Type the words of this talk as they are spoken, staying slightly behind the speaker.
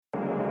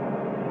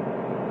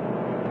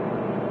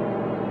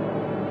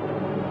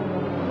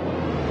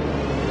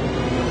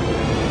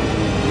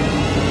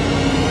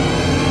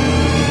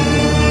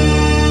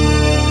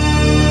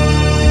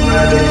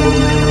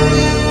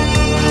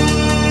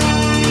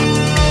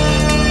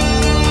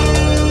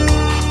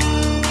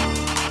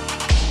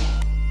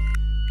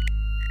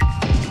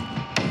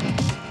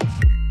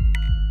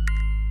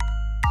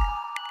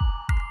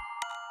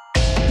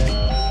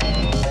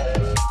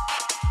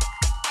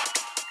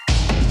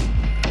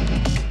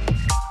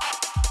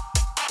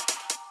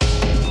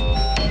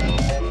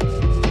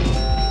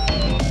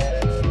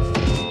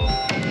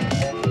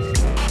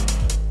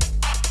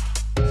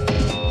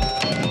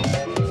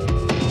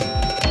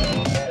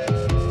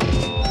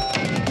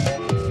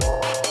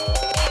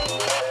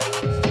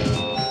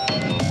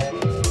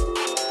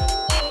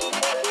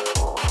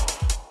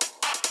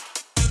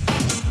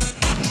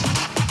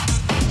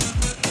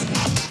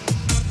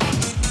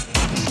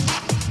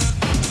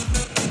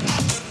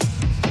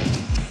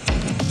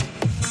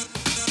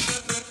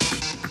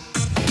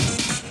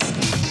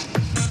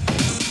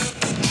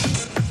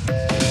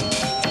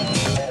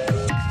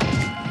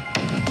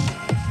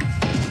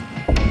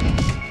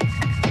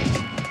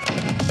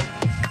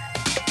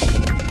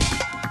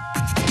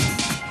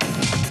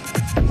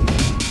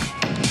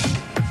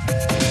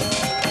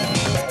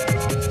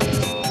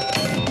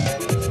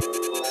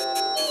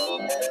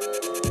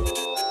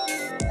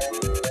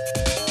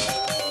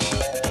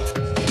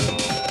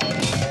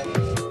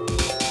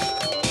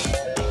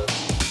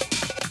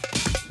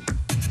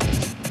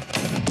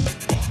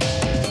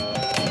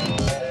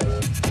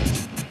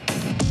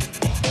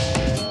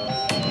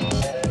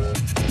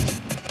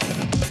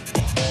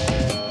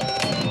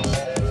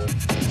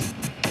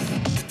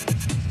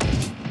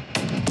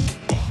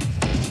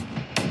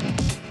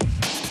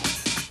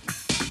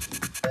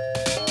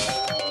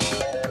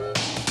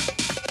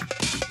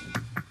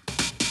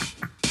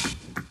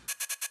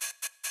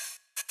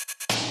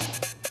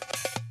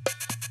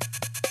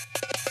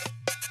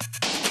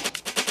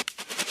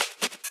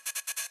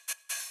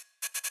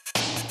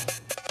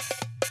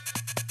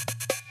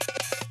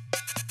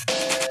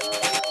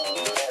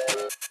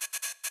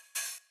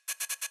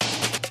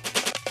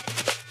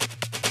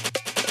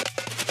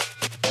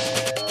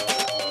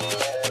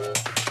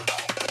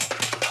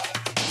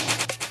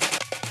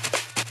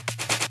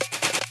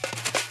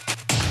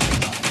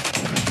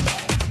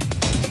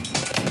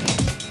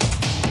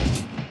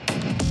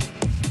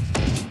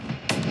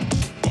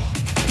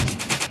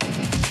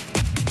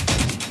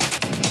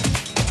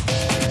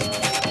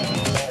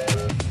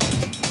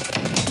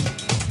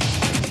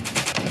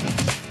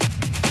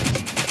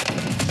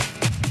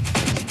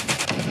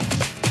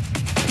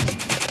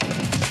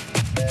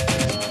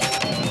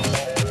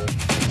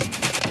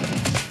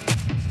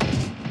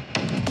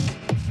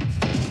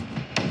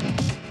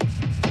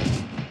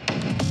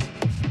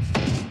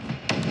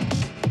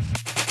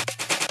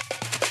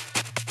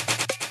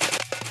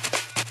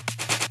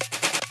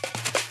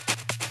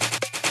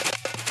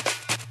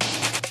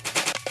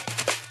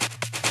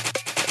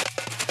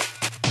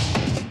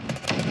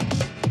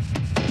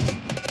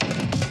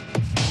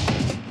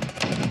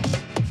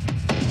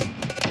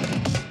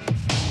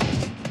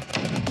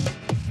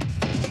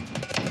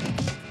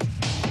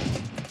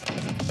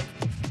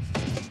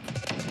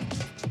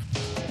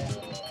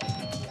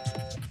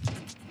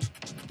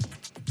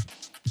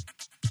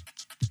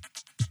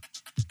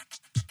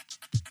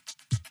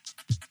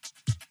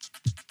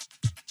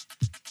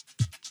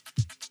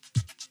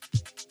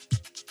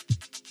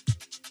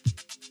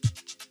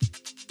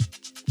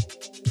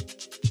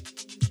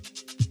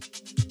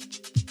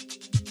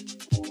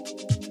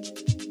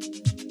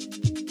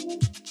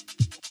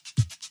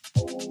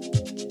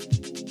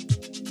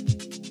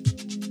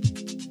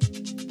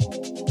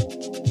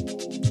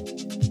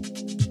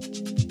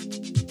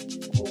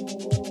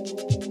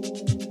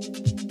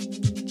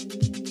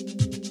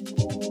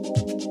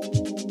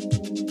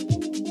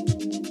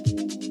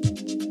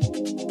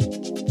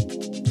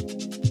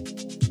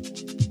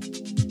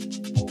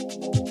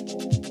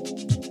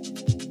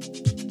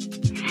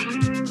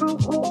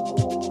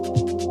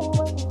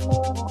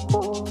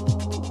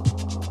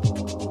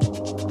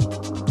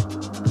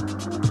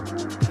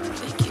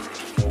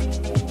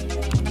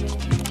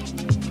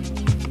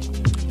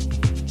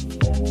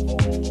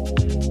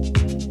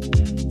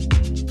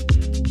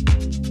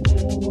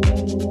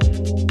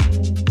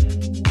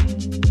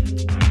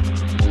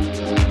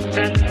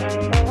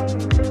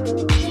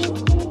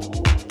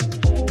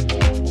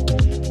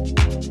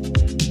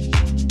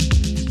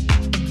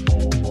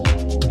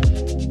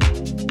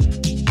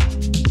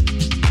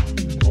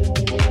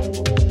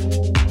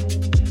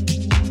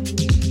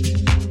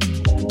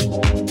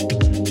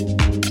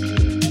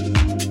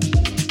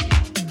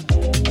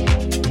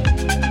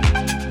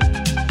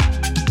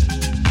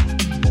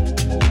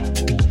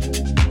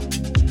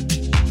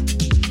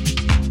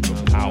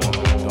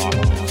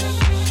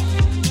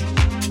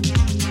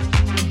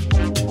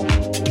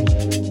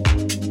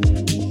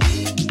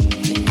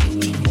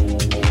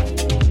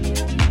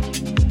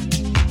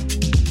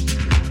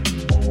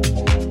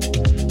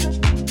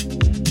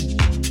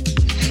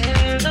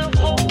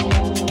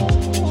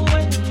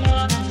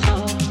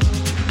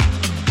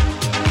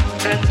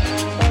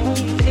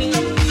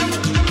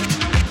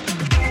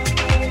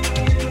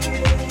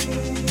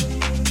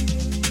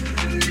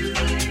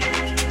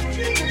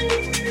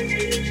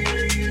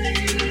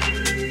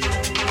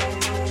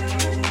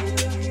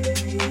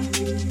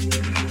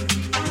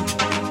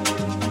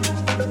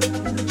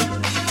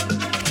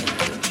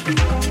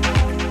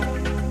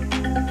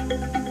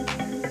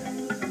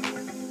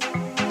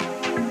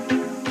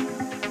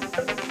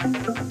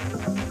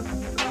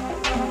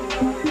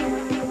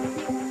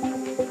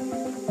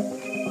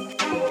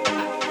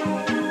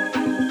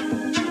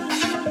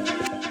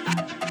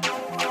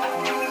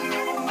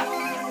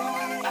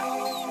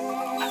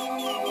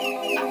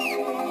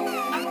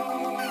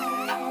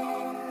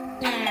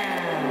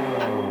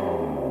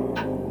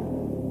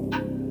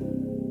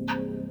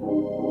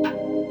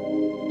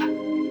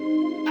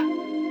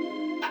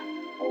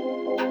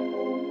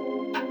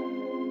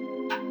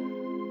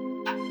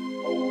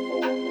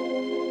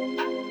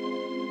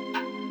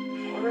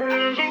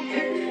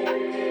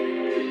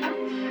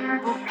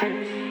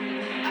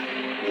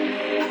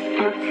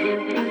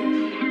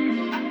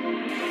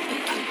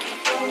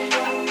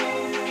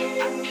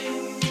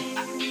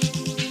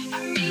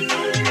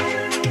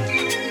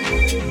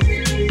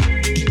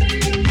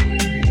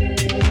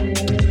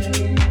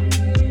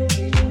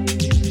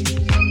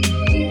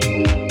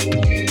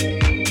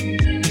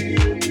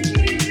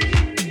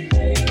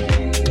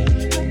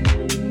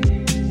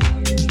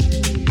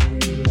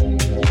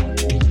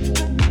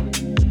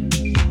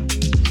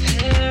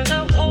There's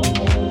a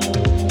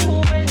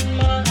hole in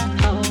my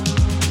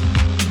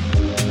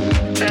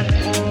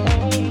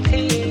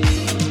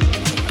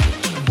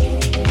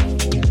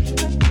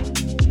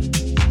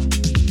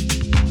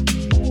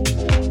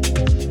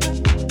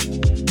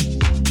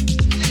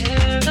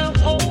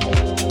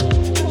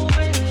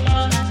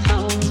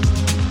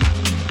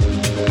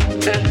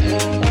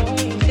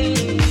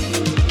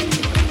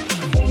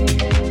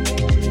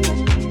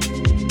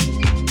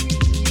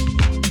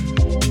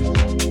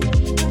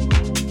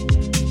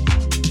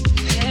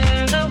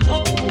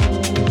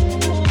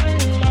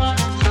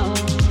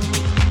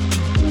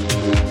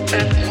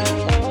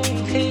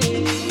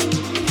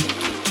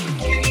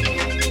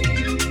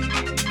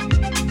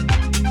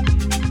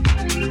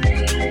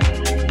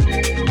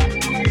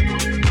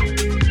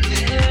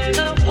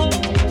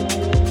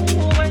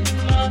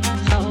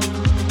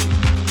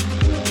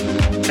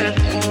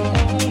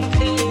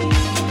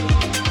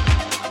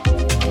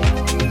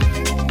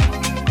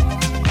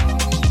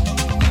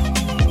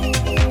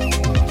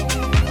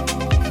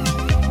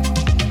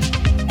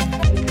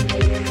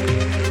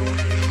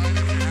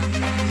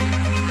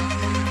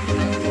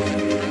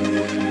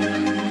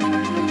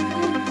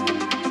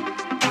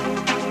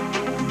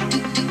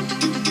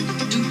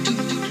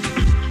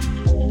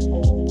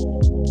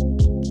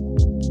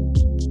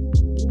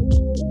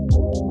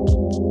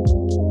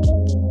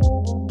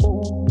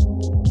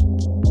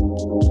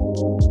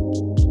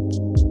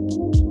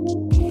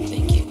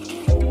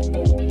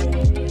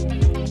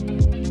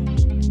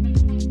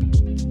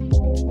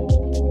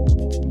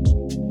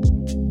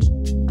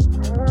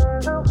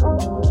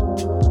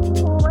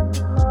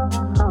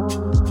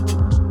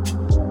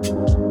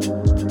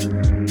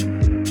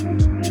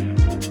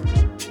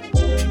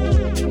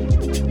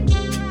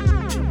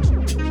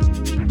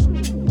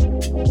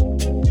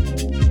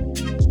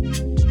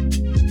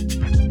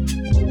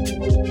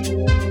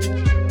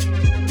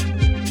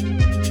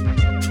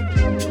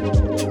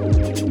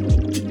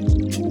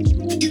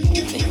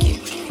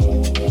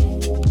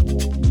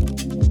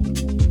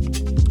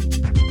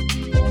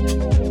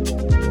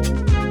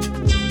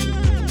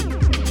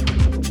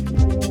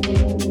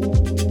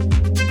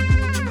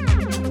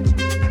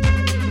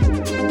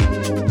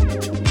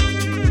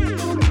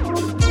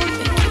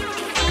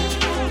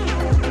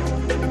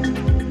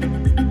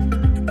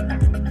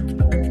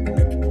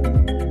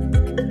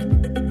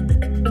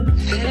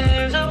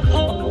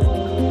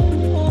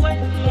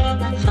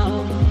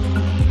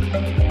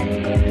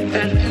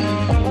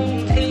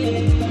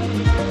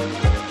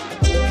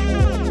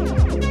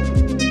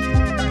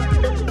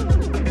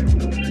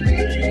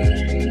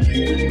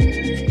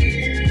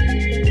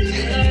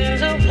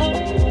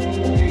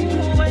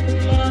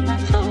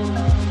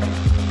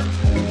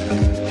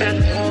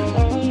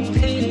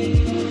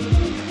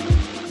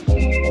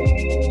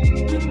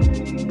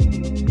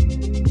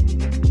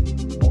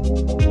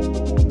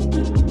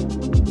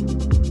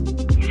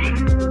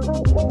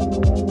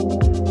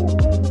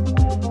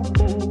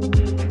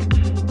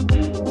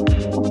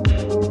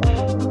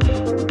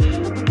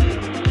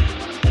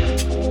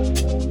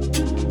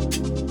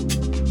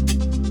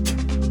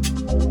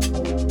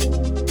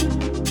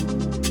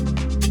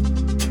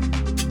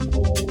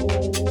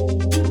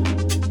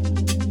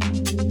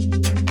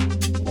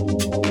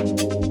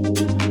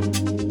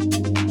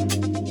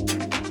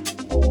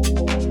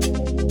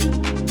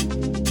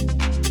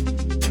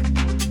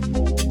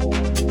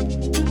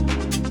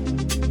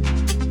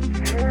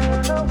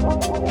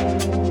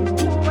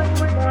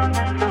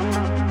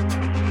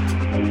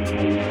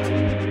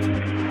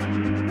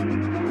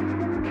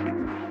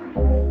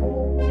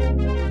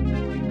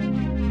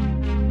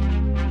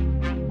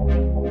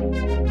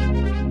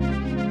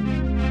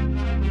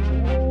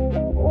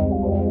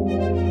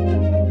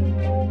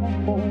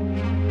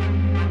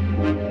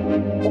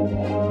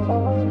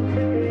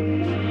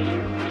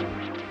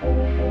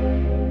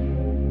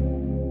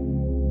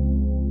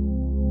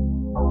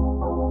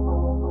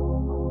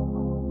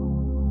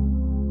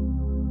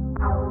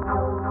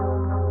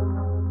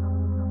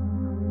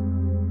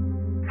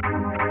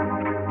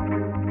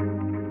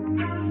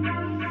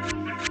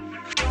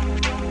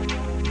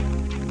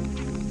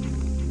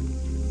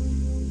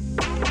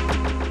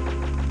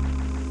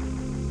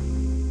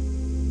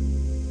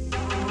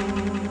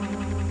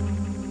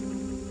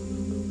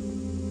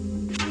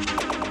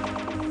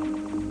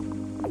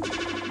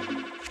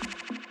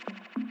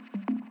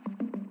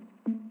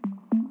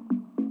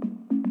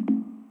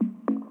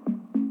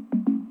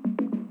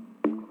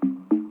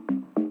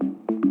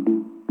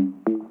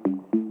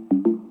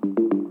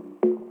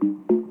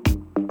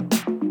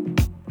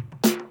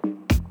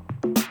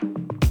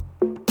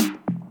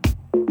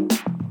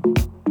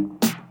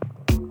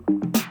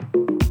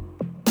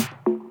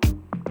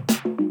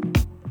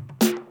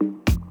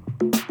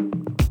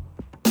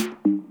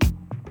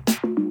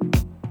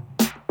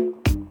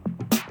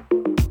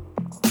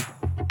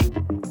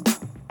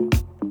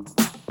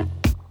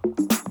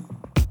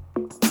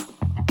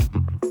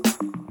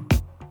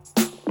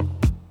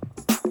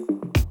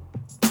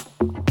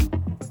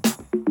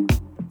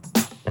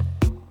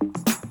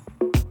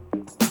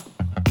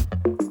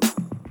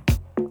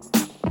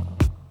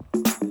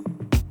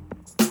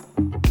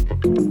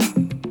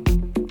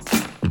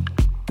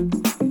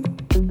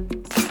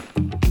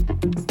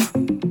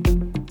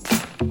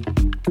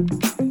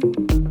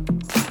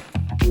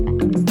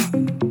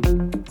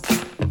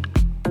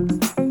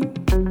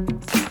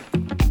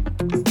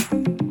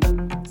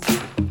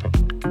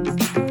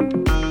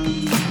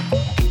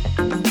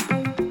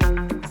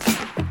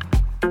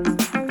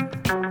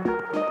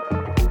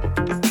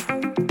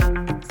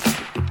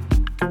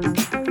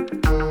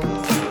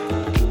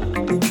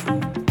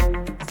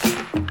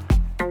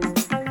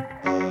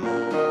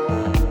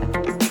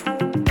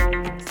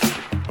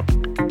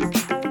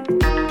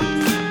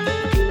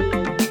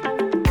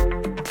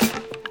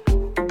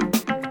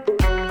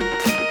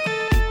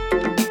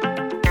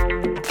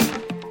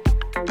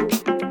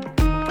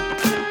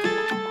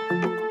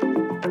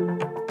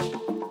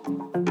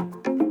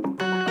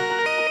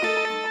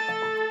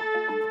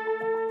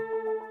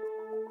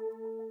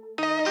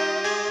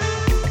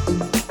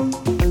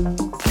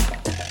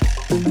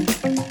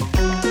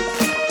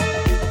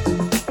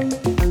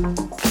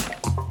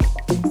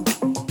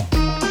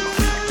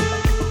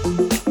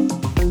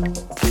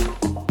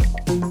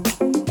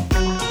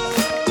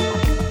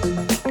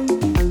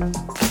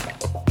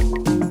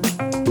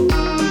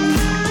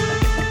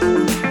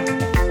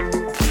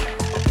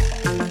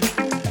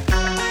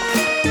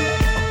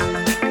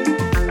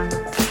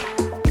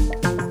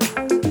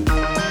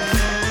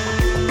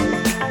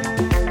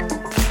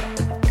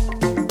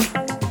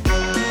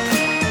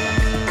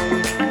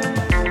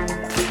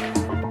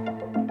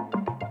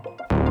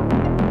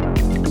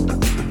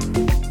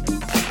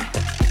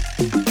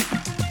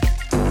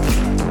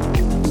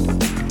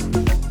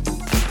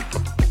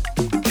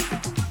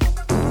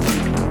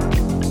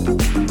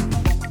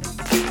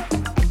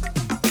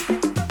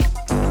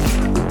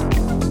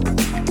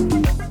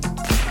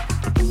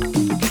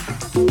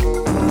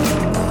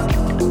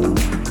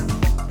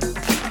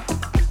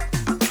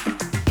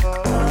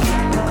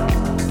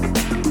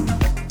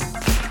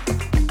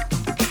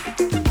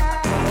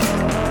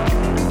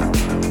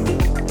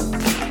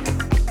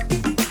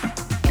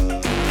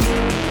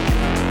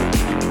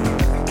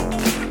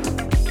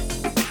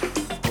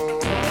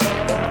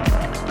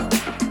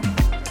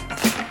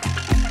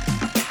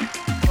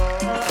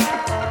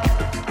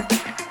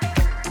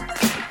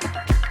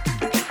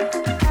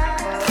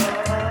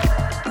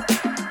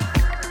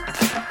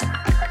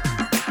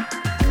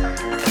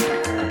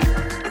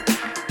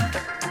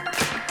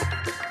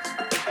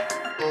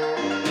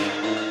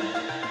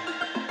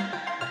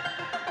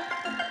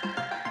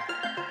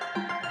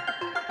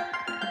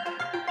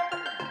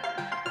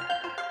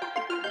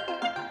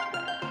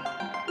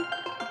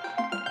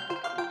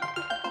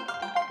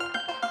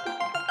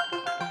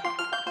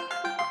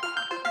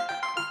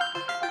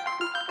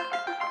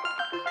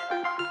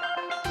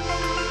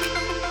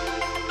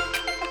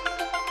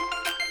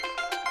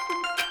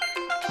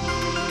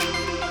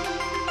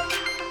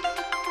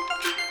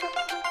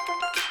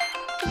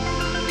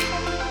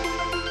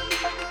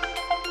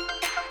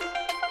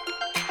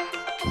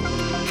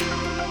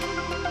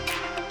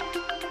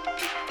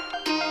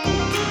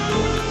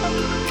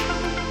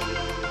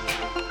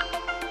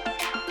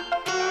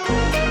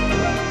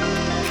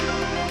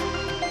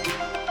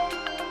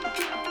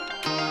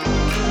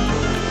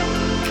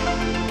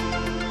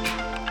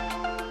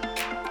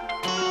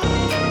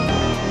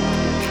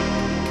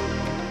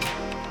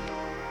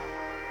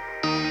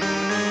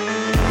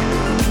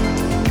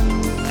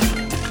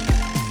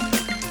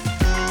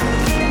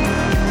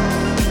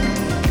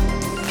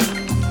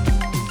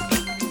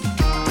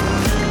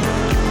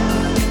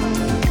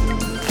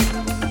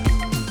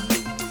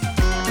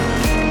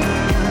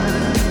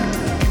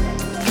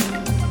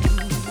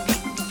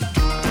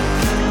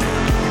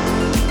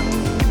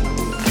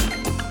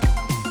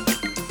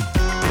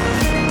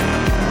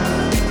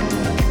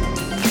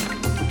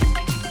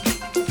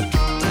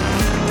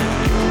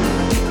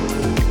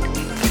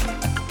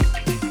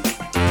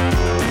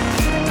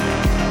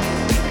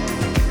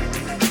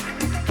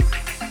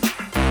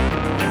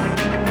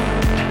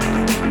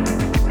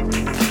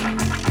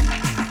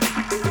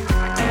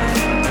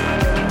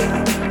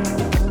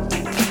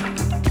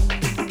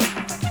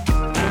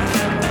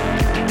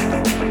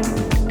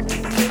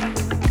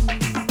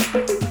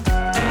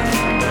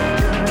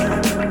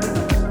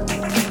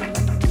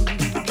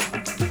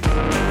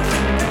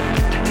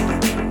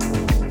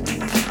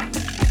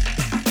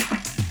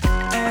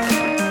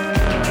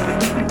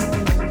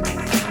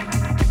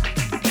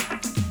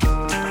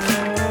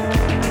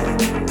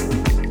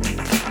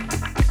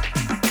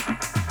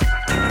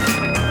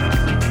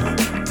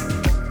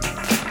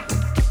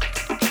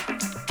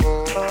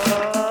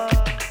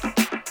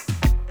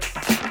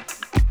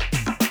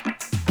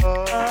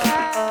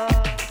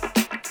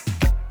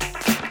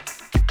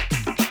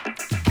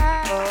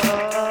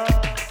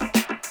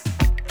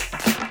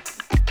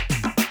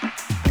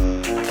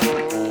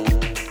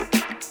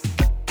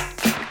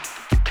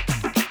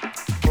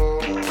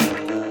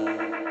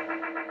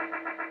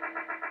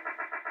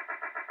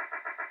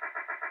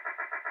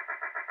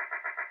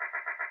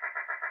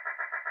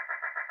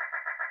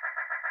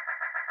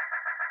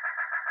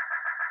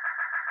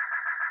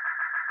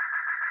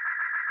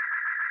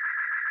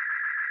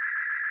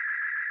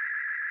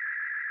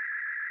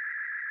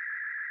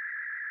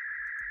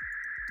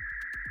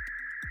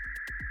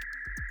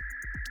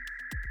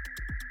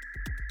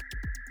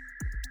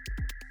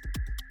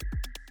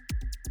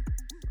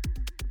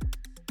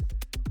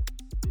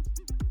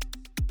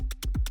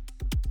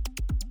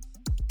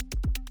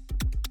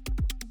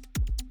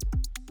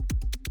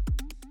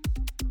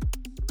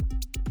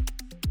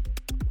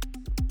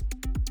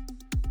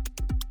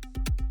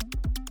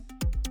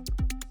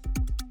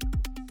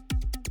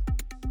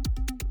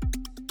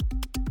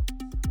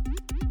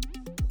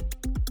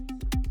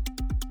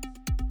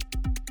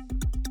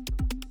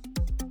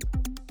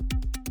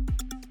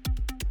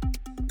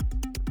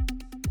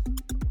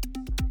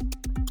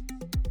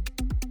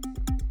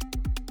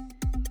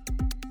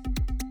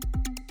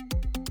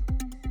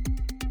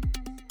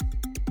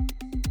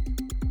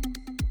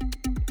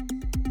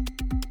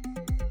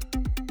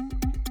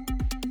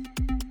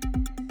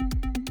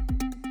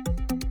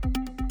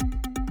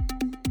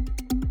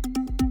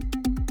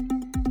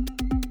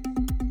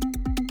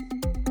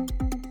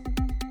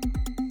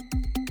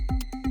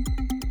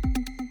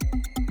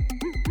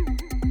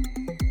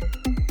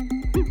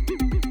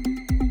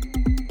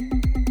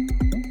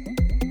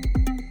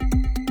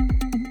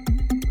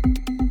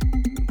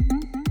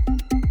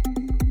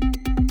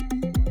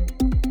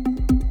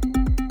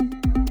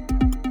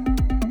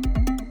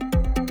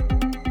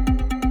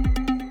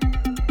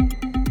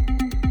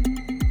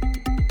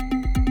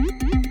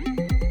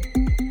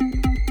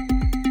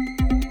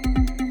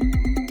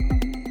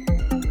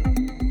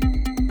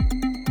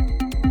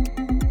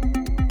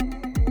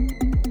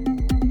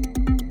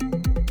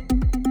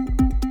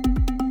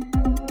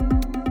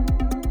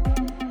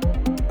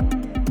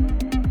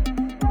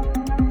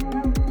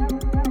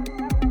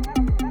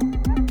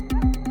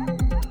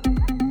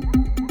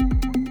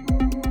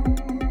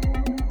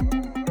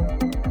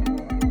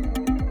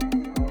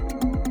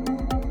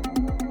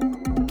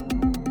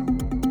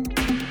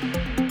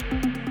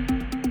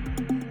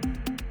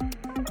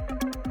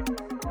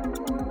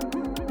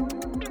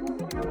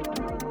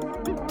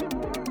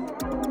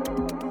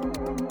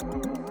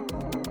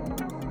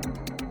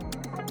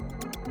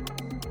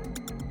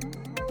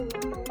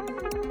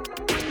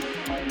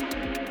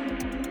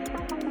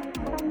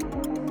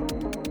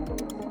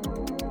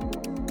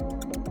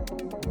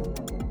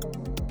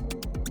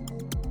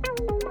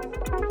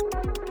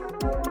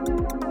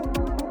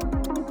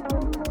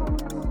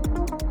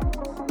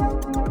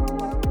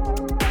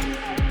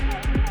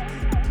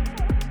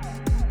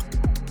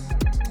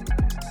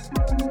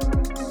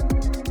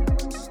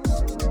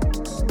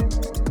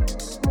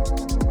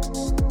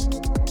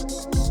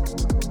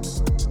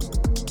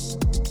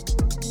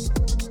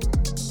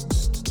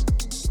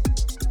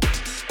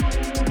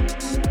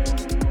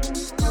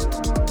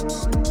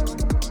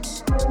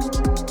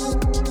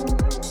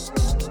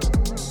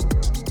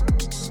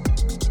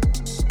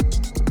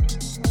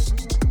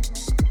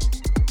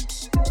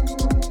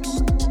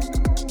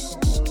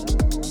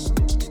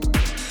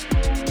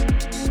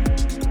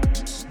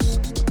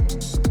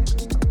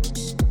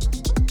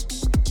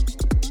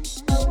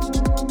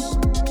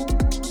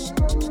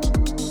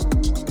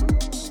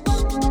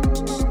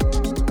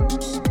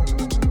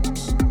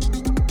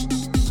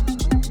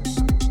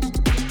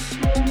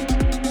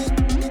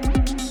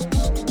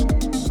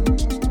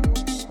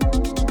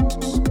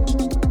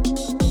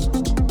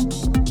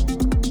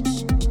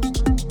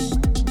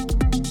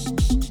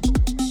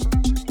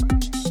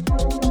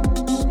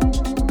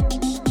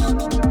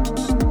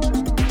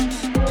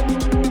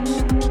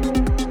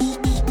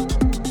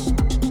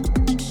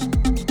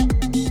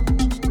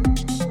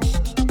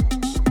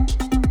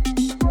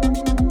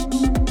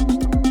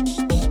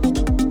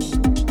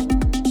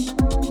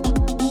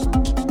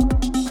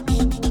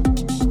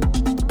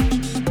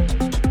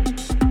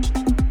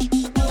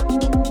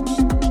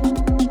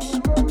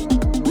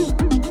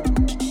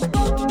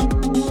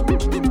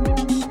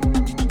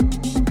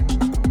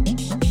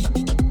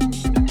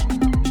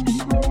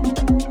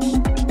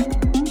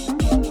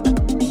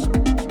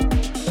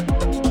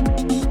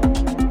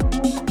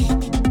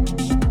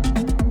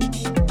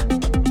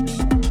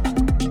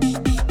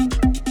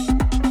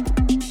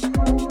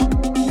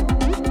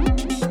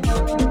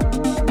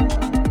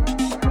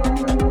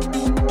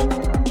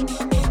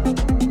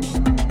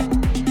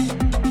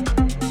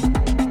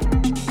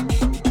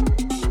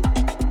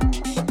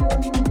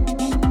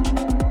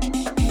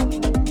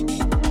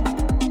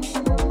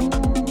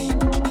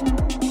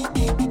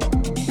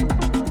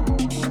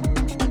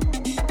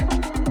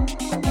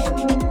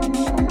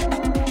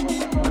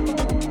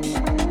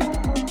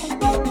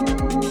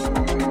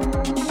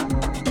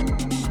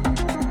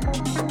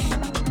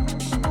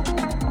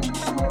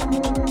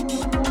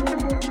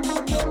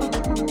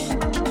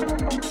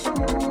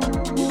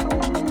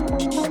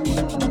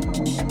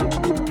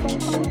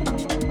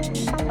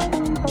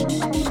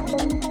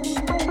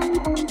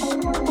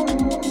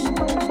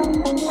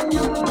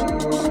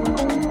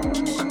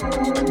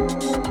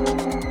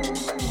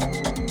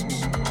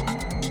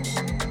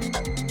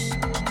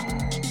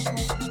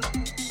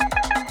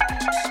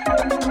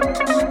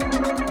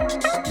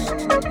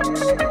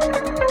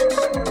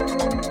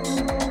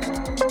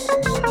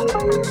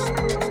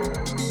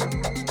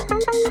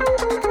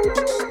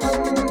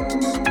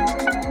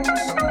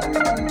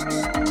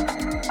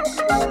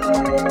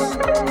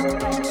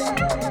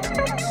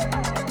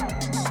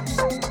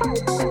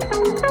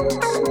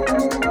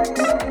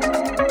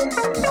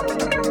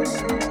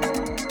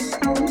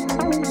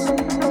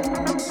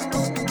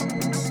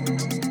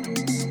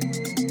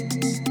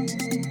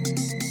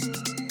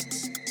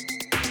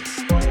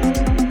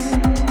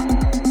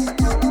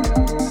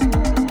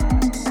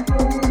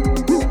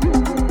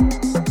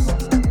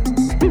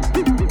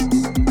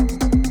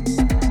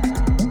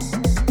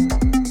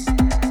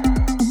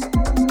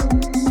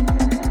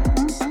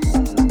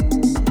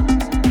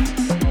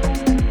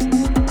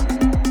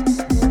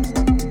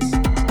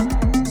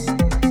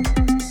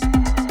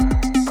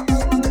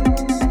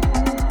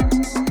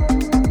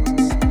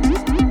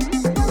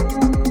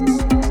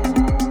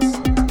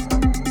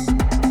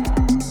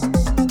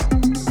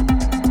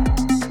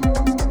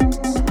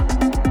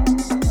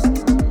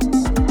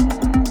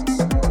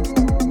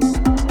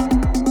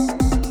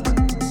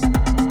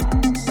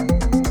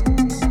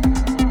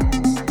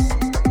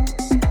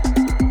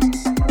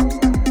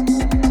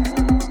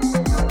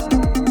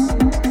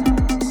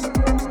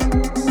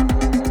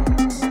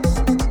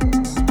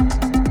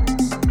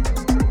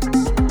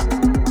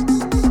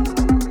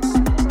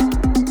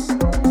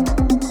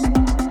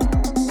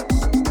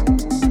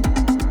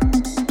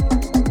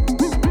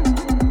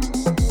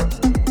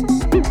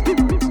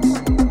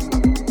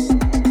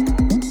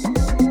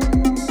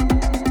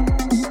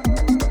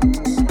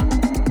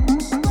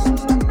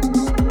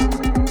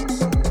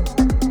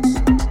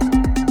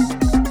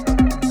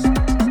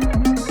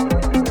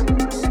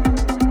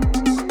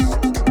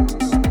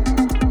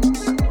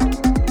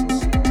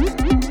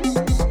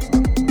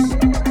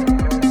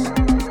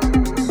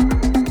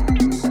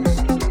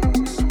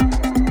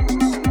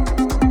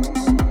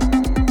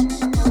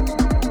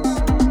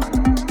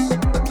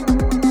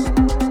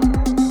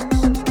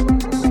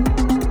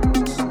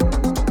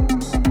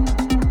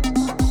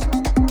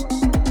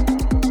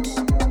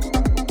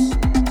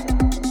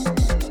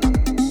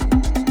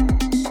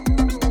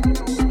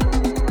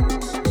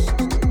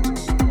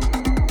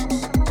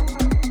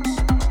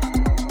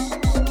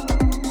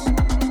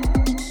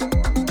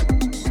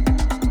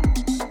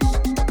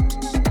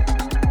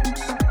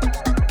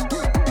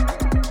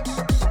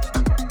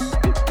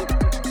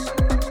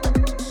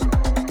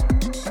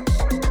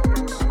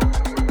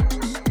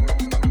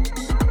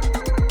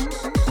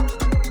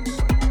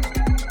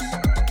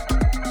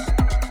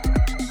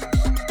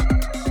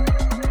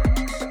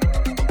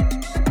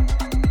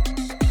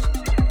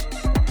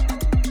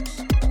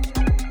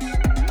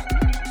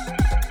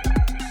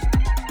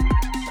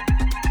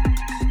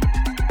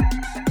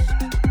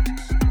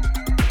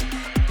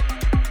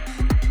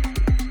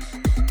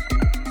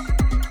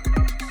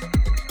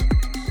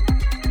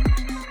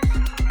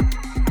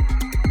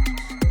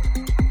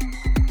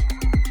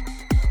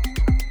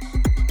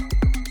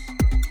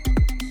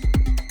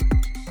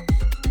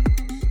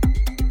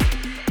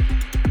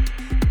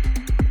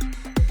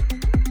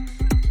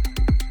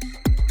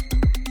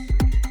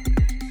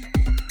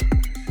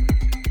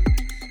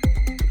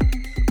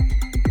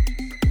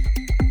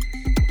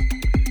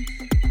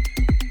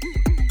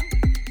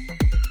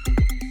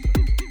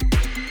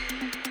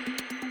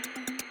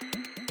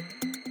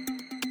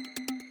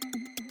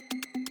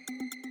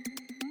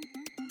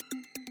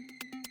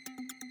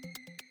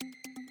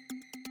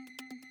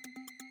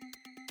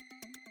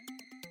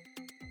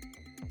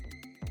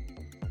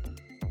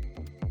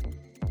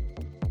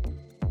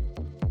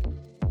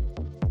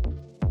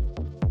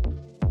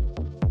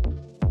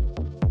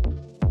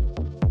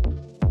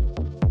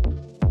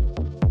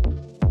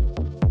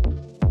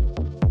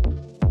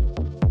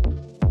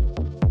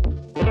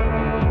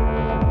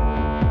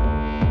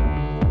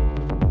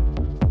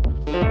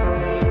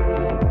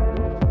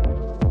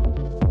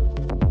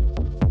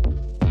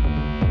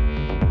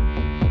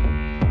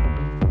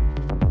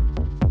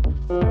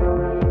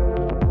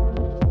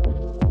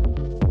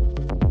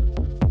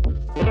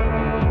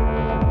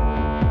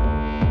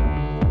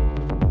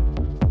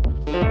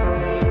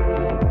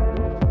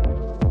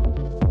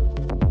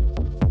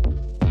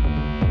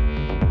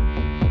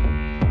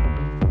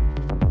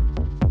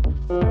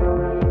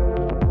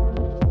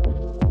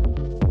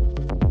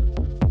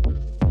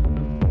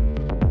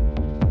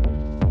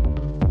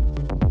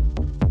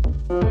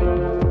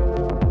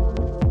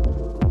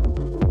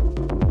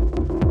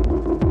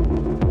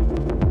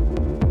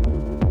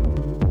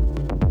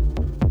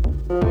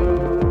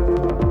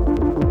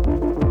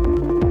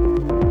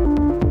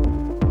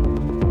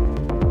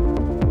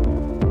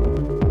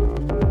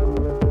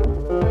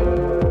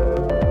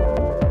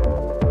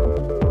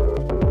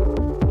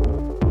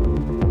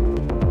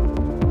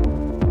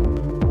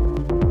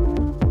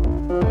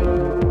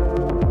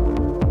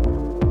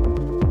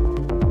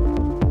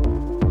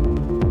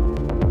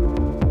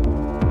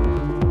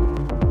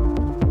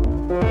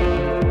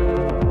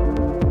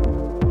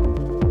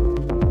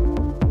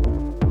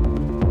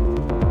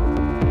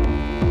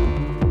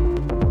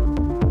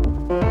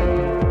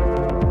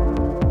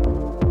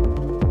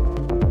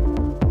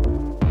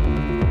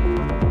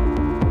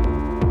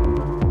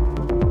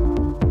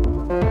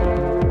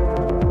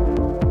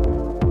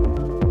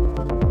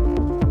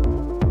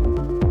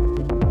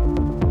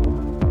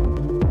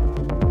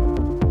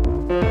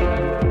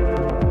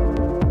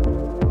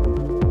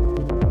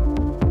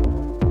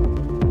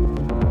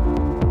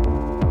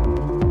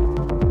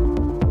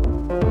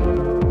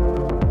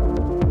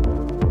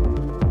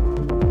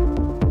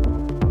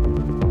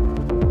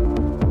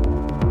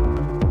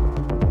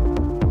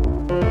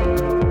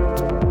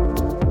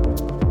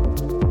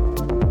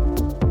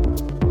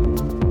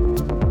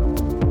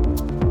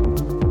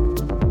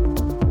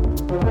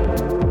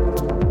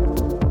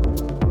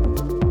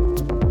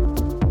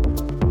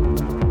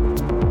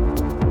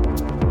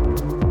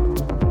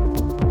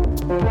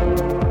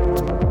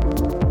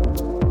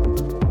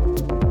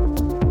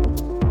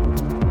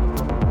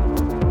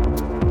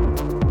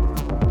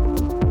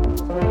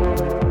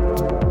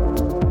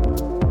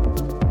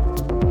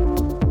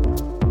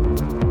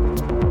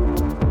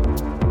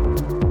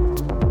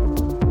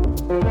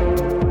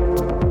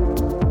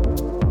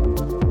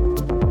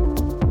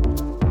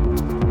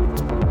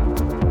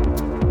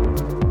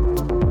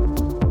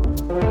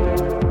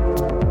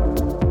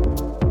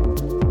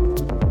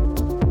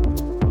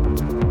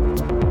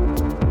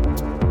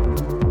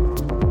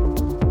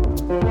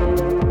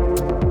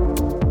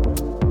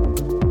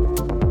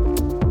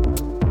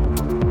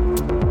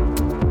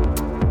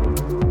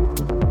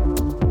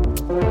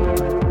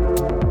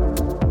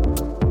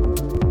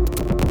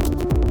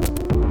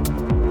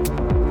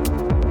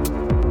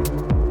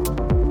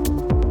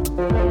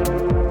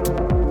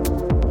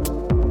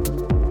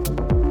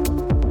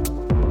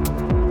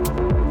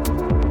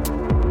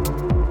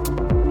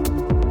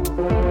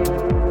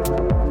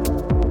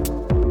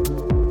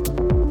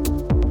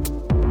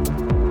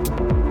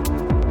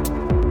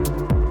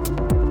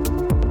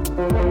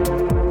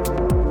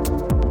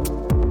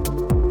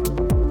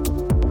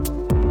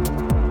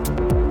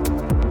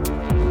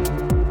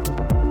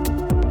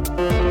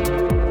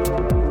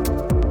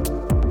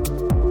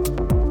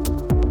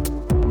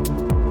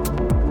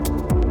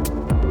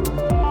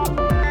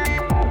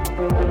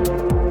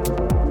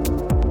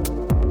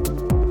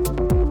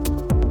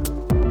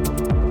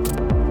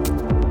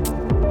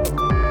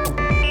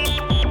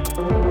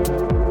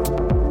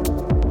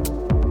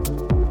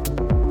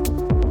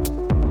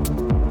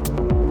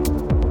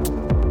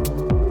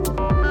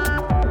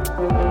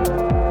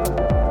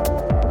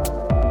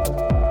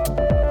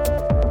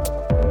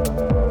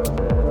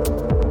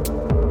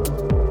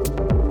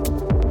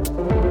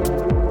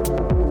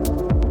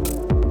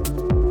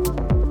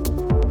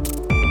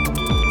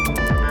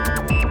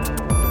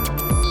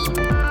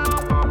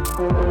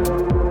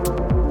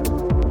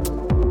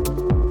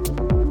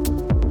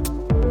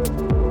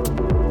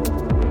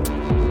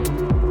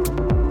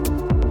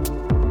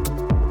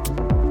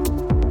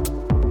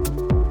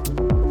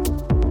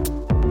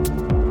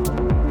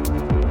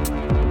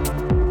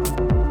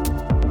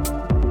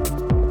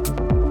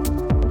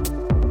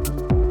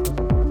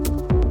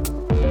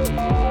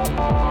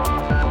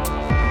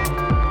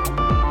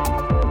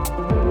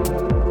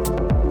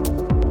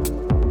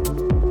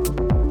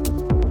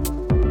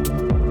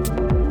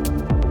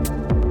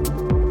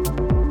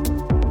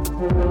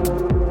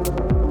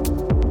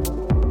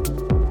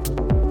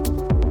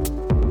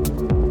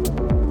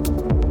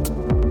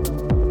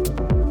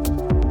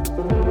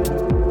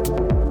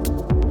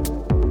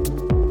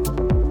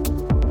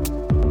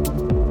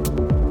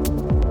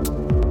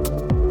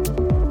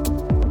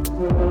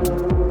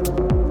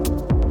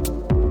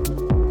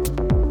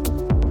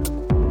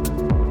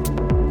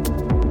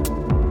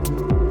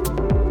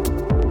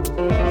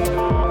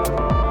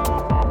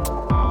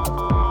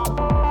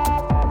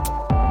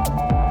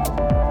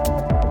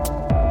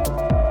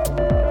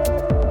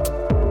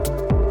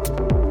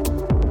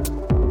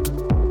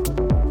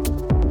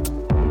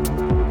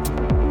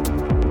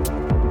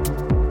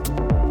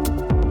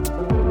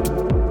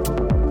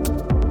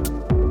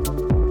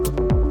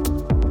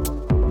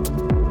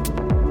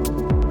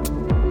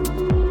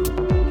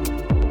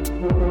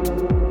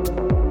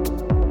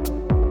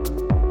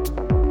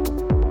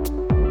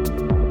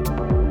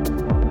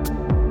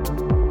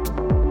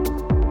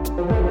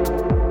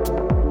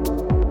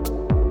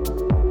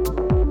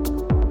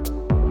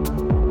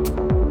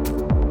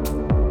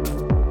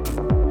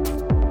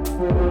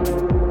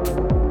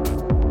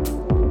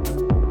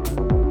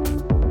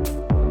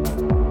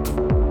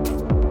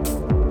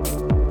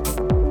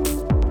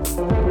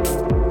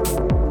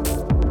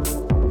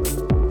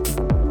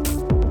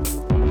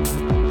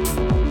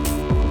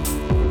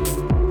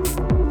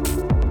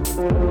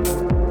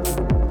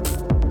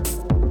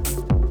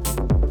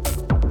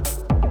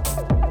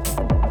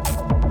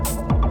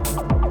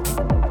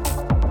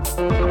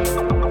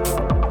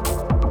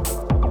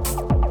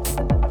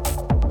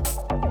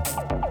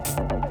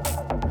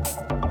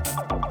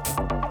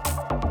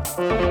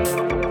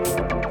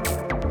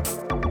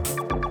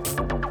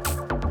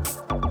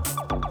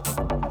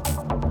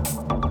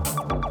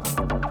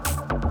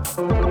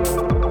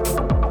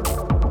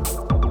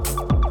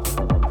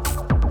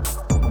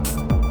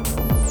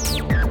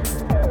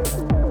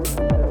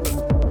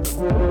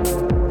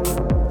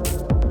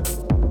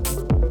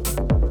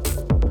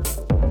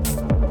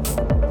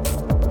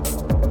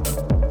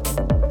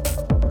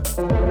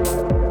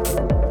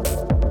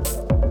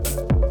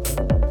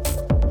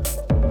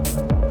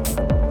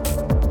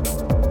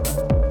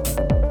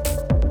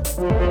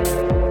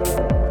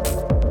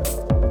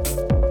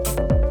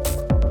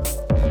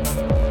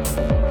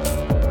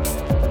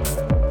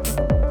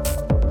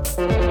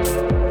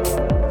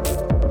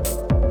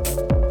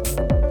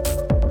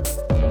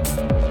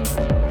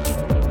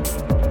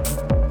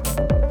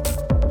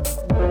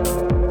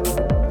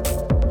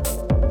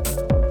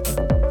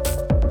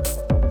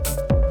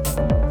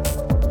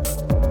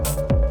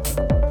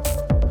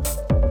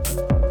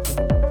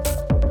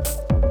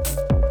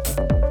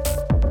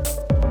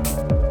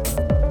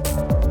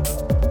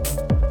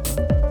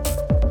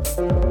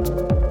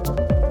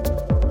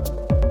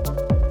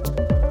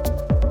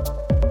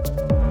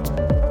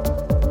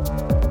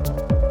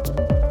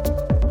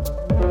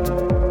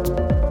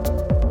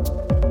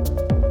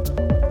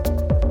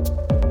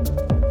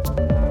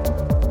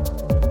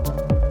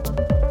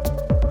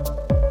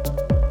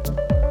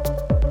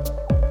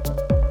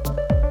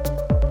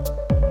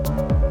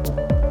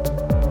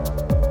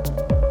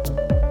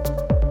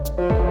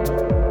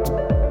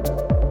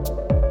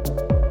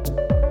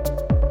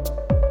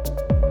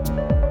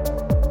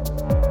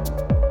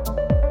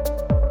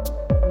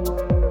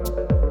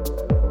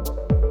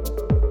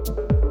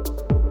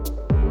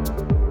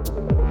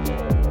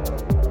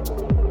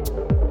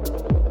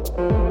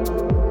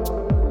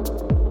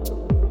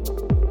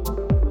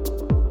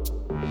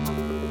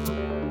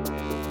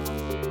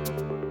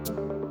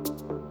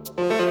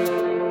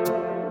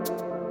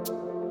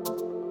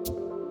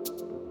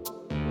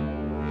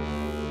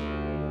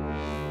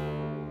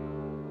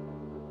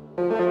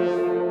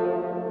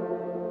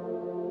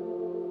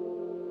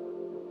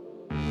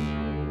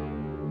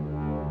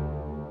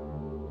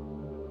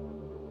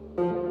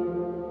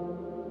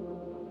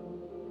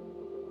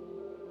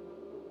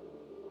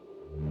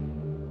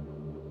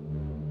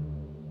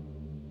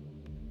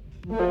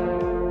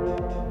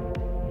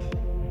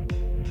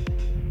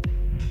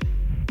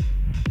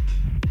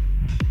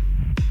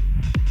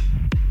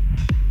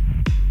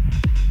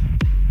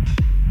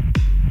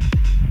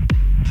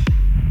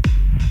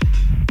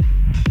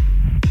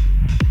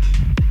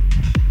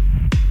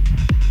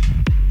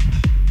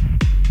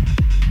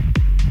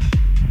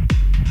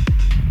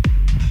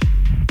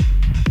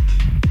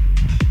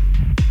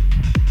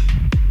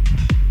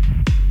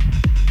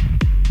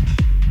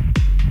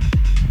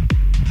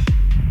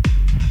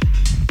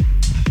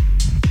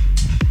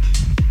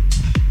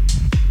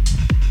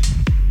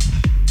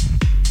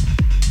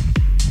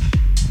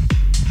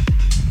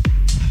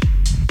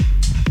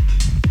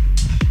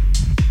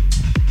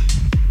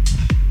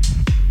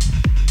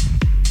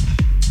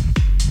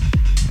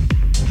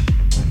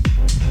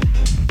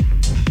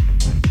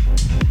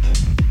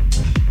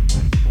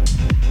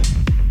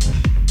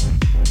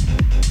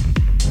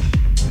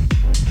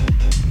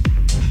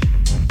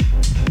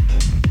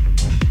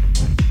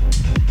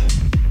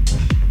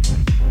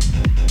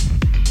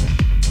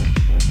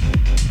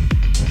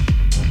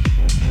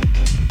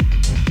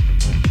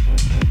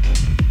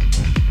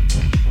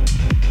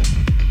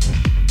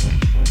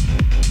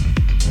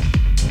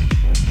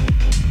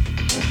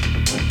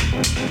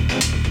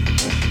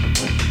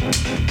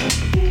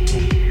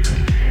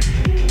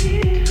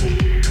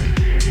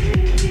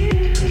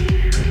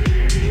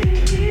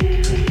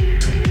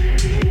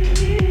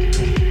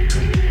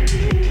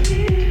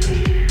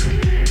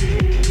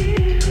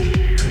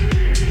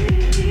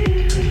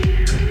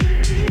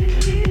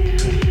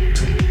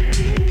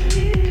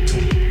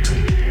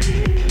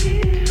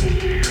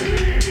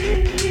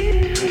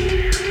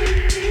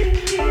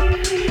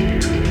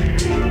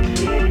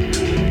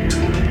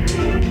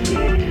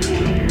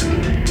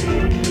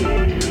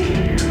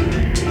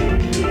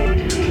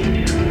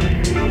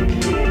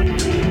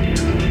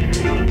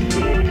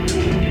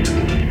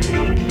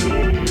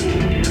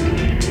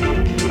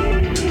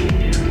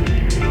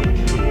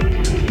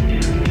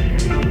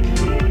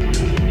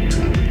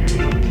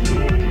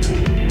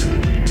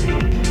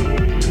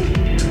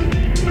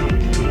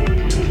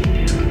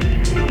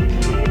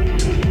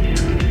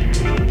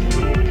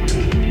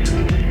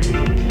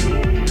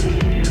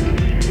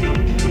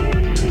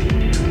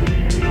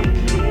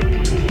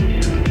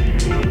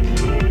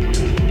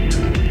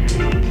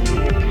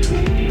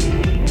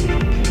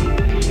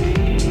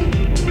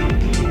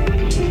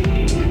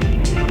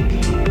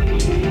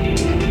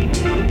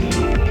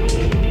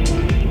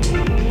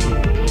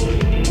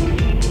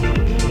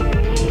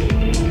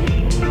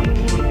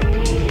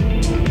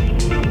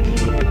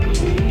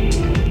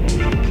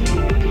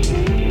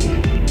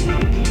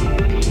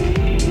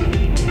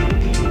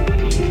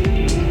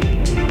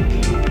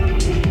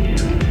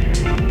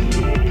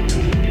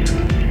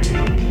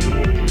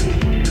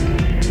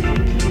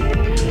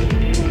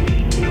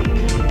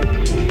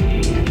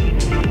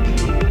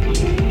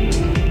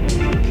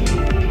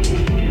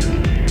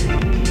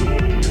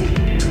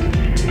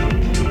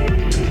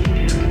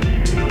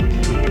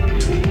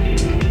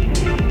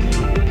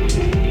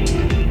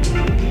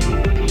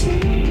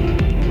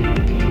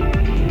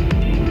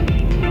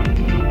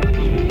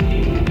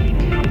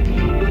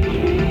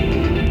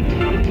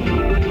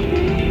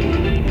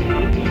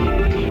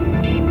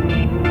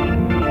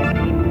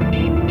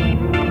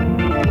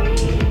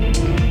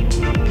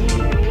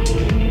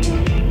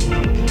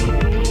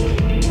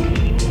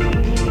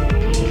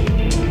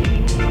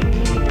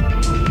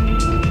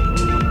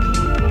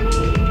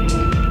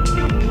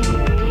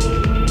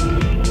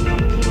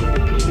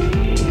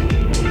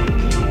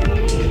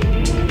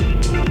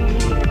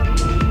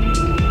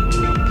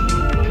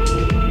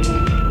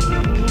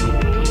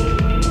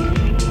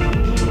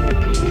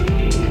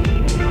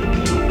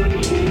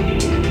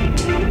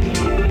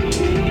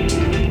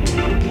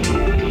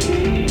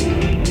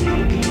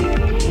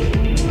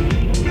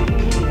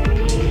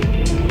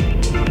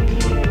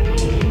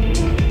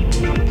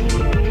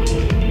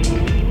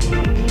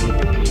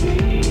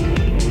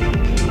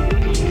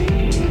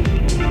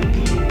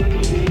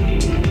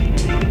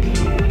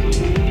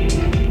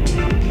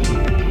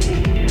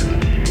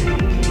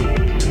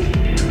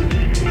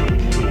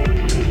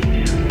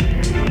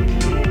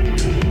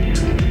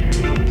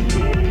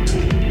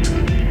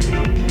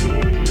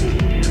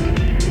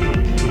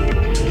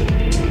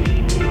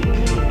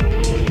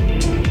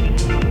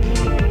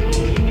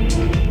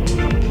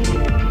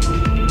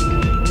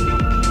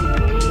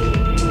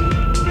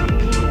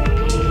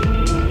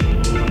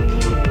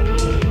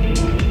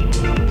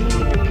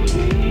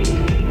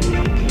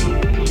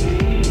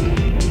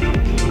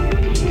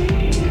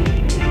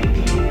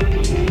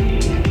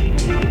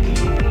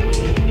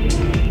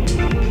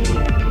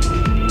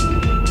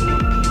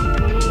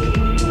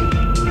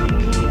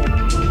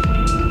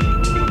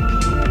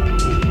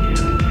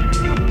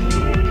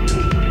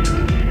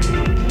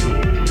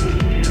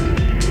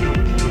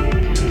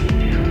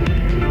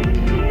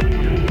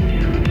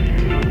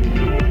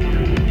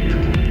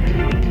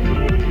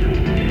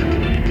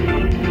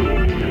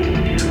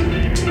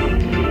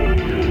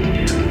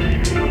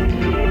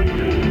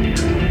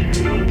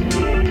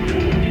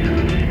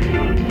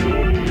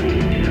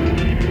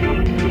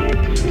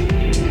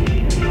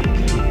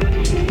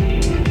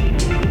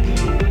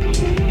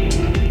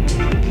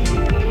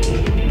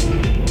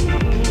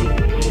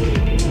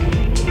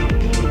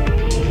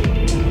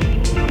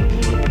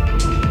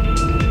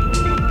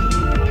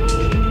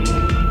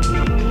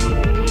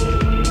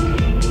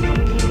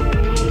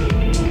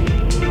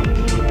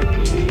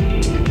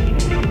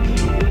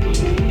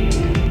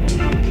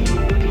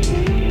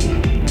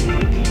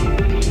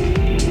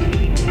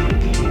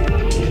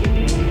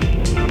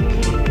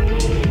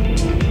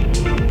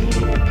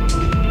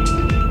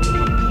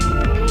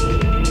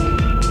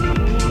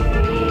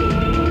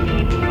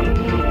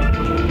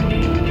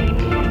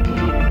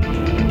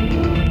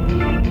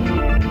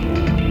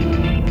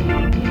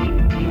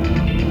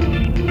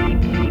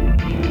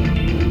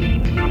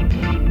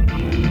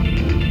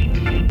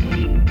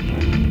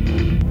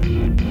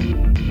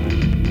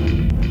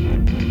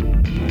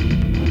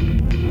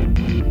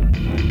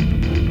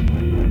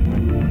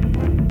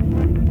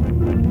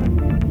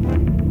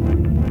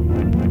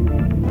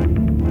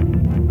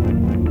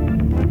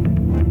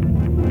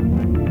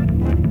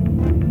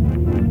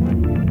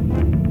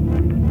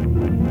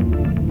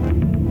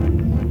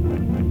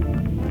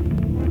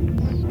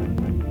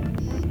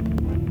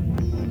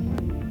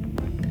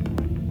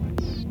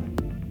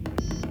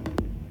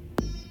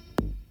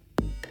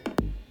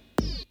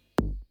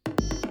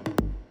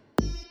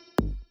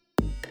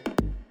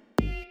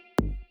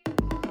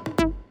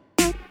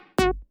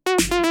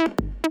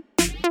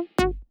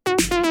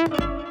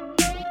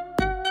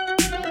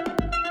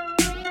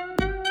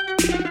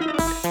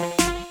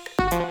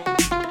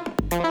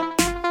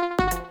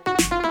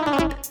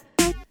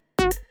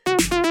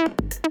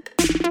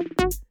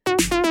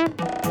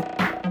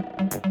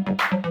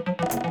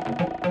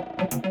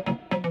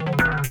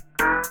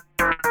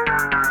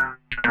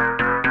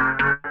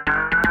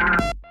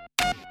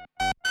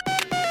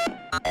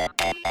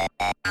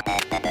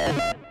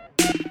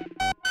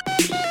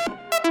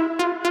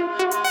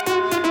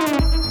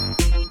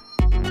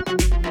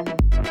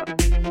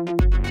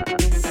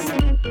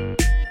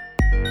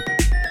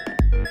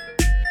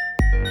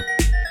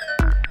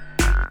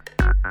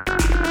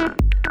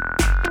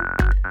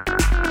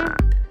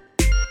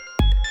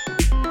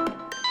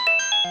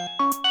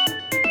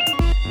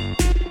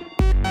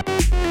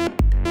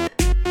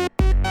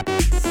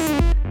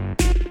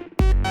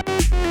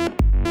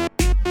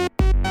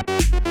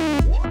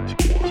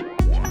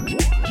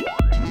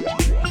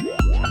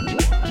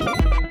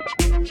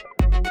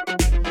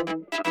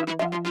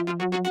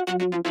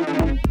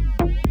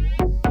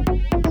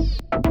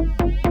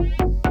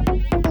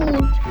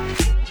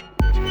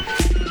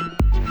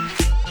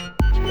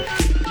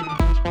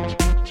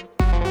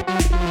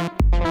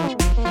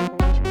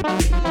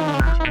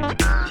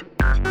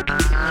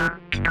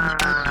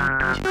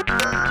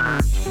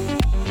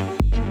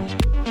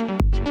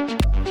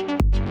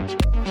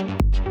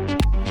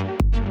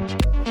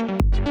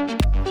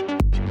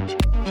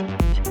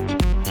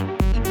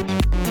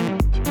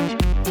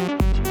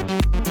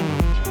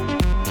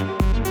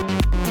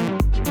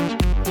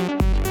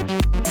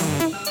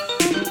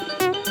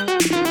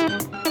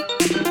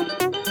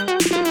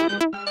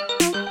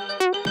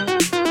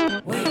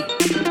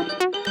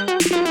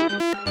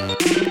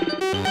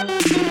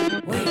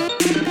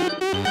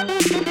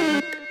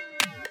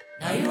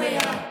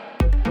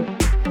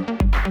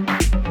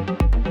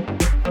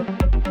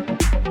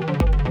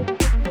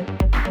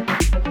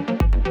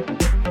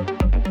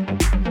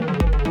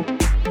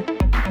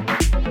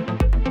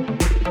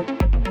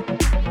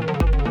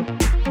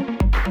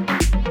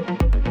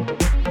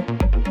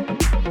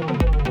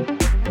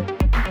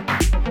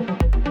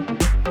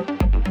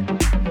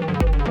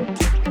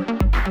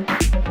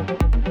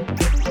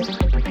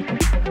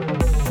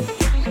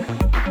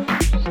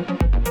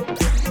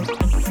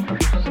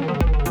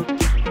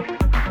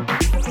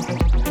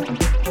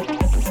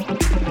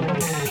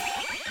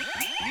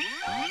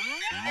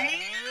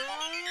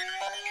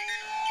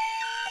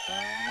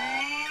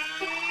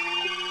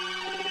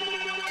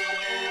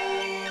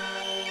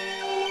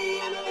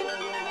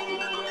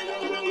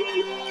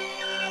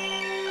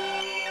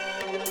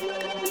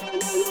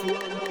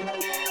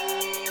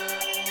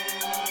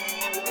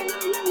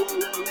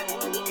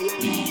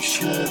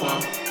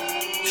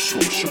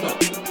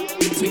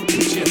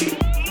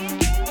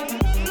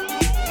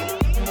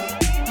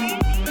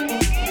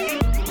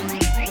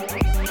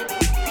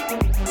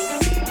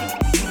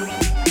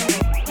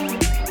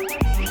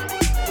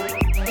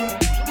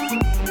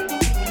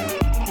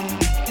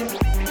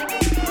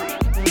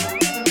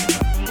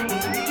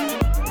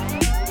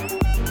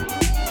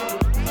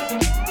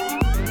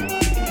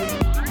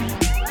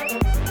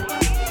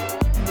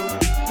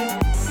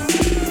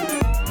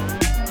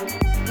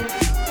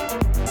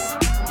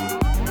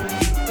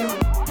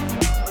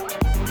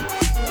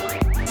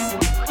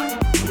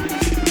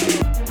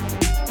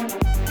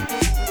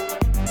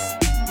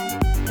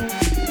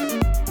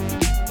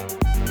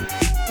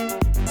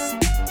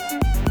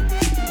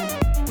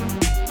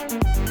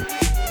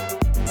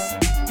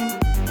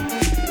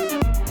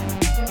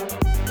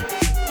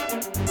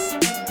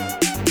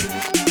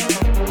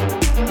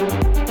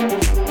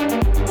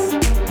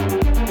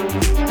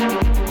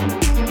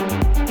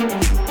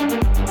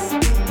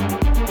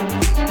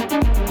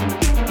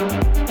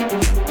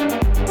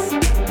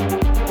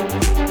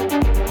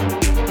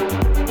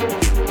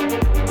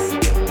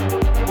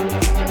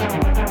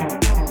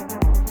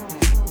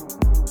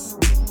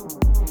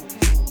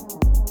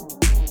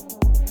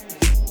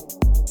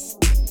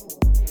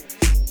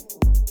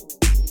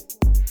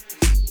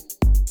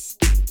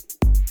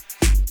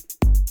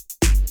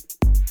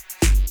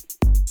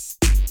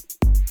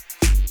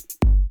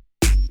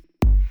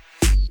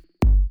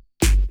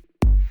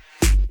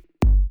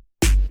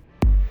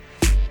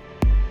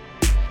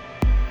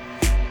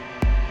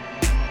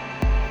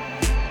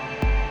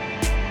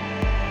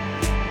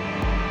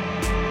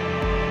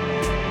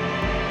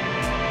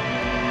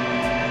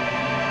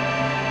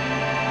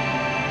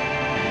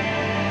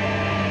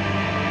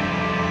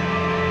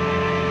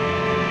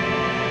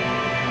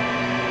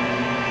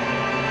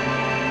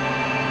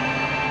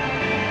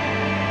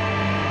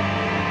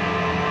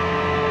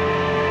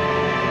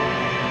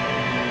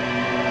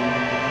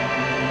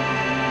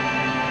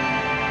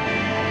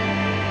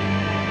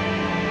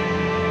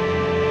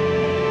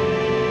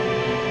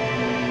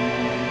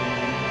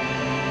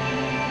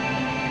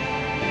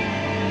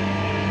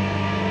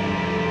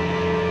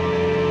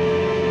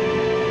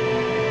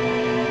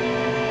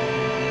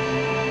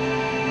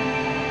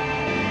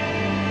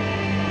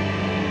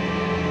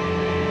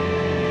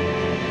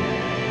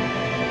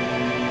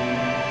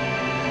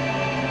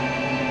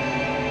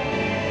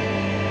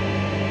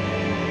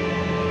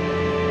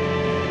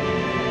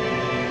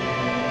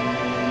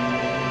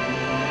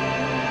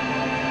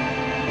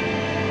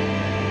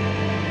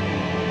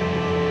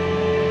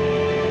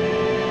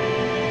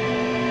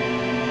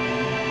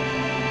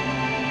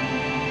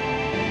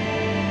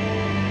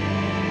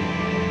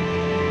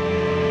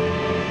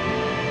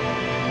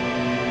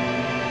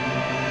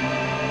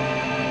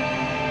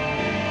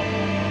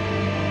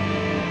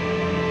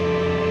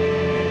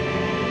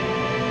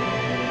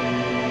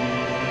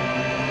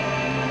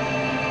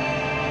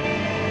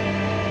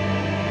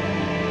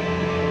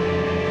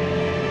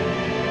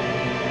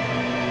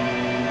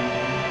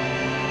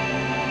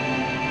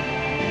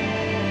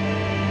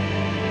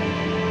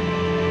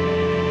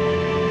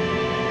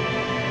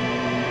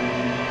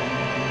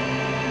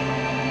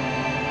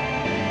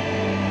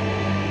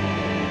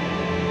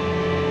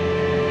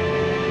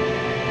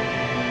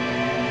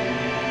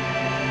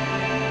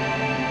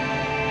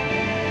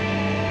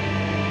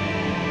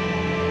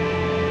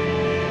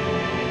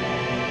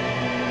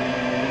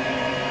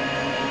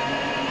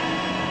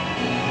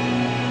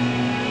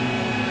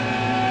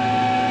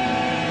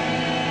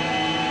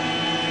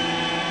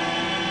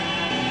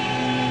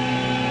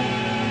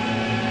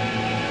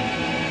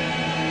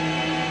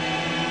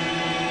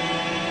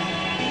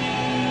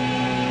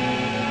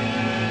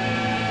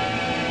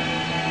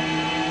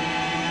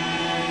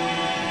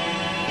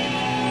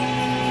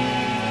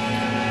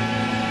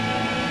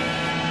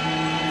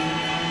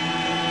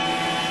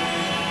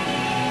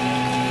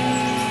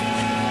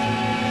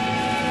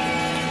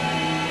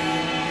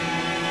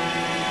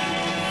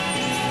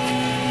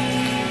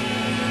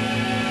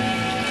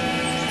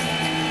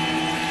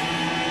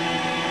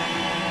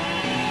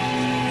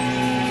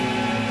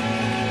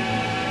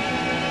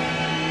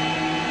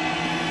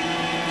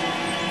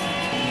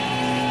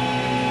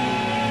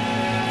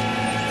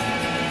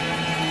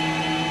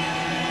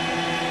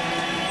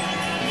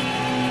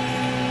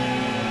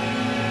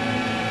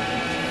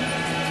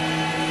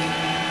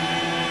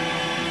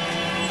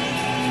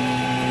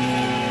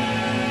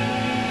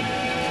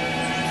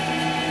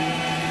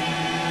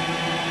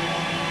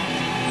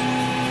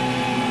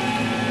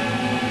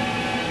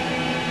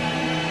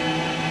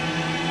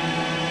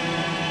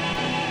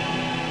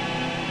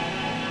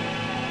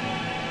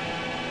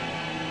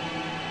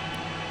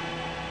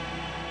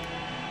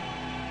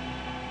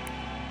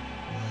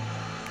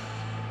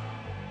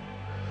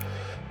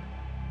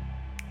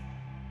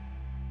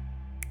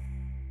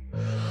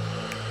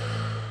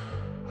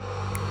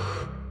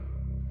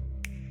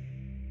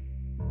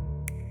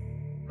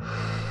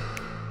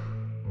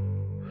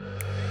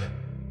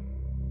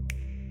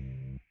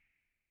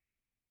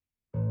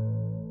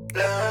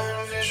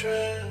blind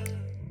vision,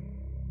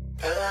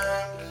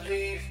 blind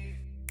belief.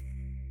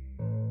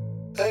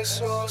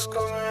 Exhaust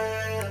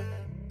coming,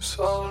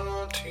 saw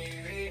on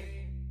TV.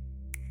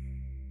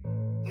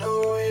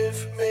 No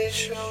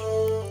information,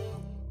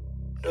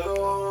 no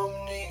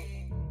omni.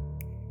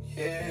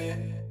 Yeah,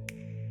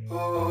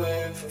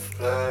 waiting for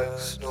black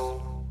snow.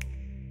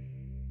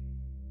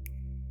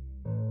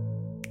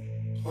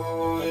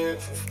 Waiting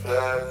for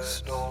black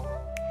snow.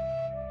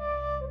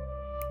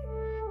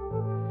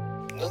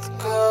 Nothing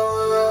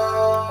coming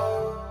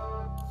out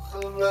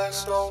of the black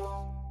snow.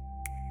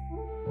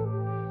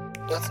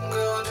 Nothing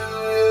gonna do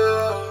you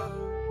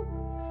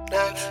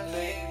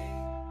naturally.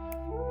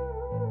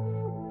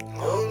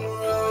 Among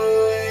the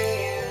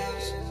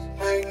ruins,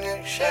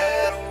 magnetic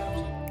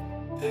shadows.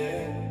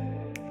 Yeah,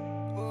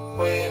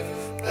 wave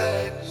of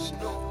black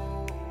snow.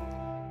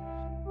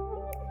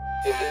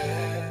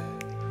 Yeah,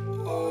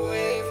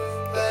 wave of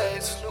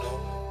black snow.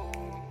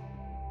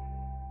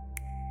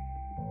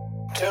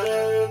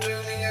 Turn to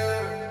the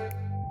earth,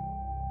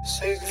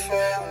 sacred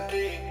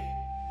family.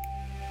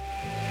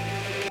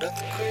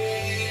 Nothing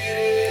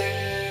created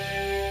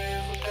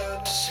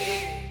without the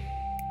sea.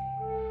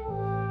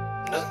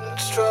 Nothing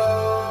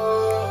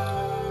strong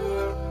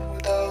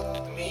without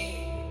the me.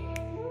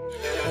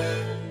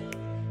 Yeah,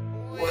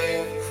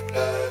 wave of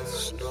black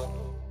snow.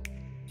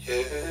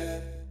 Yeah,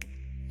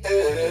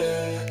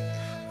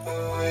 yeah, a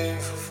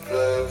wave of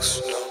black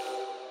snow.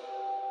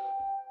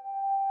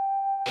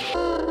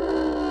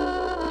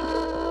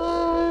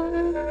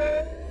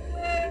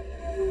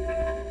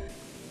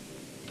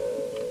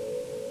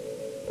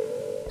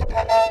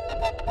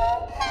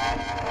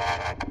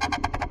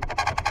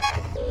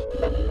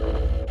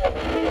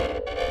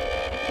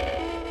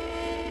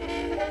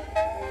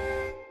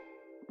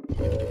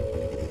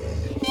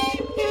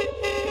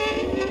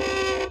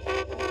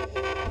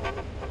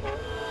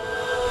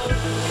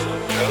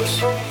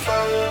 House on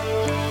fire,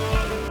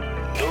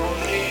 don't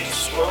need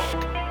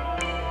smoke.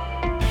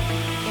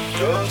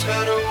 Doors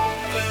gotta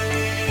open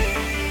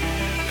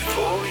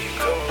before you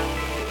go.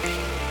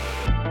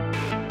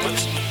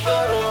 What's the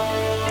bottom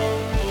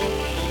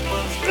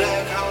of the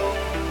black hole?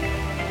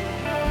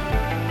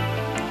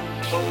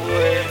 A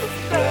wave of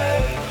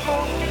black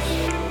holes.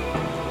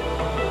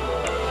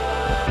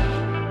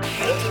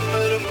 Nothing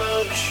but a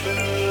bunch of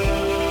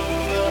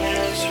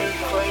unanswered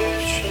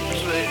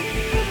questions waiting.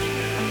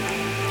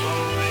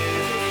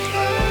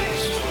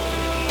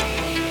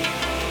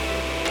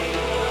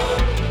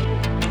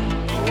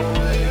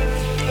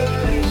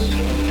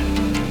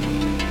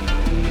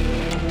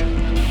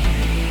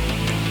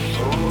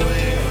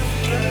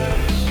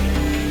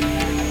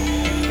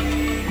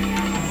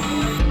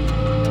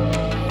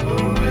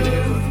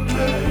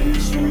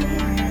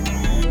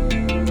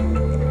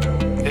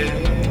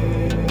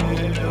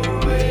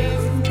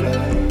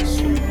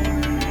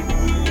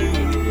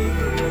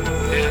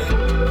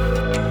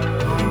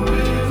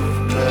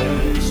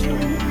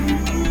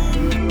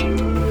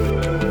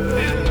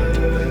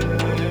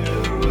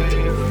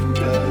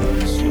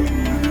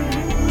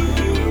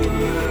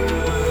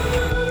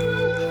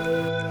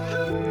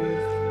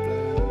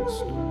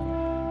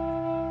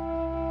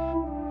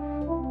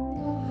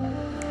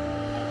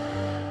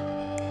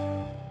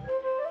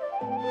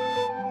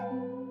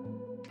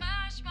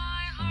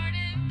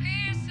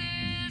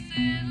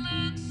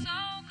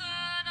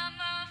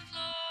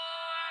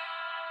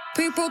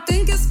 People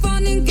think it's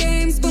fun and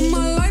games, but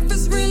my life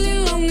is really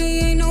lonely.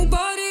 Ain't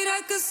nobody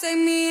that could save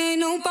me, ain't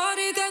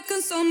nobody that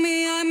console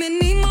me. I'm in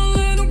need, my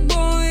little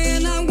boy,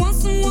 and I want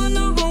someone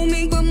to hold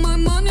me. But my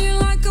money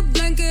like a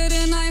blanket,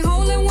 and I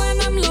hold it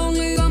when I'm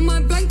lonely. Got my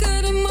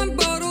blanket in my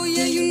bottle,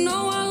 yeah, you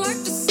know I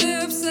like to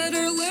sip. Said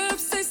her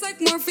lips taste like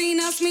morphine,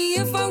 asked me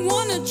if I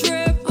want a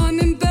trip. I'm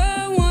in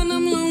bed when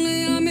I'm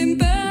lonely, I'm in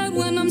bed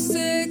when I'm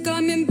sick.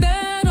 I'm in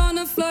bed on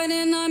a flight,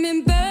 and I'm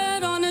in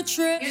bed on a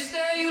trip. You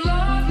say you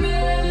love me.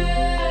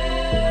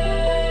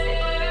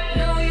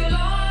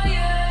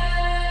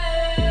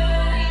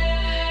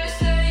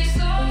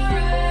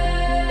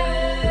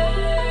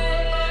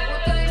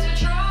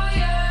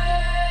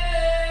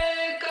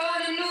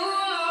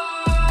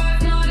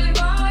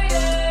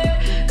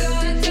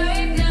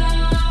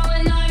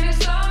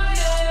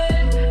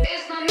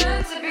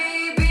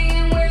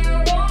 Where you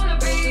want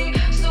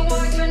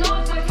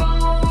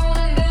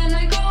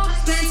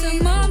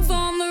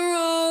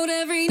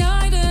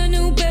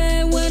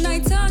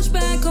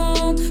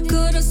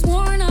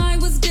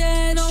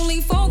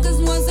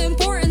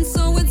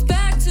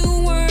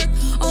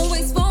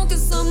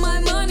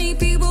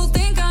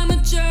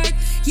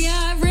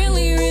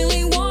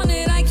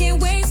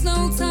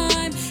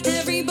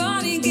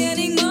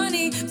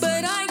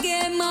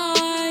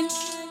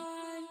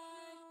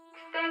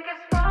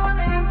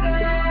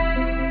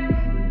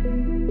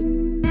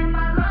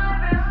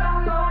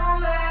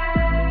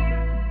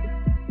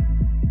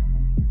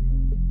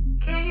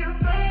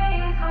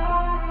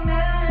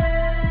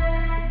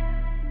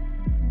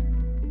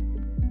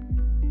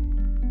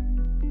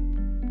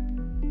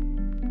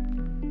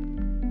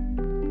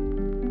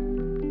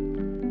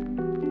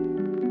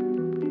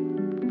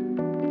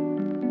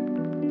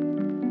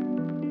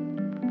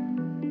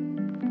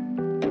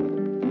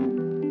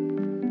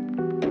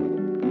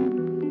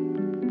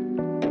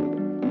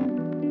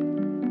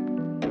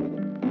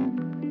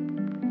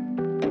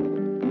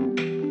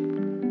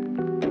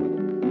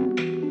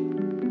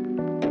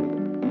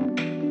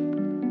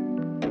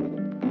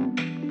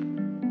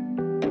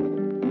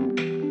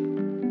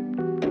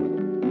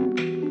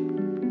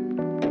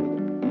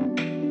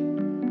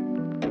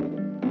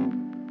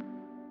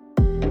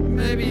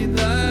Maybe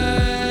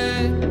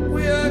then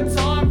we had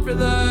time for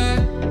that.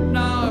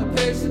 Now our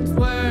patience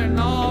wearing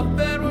off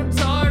and we're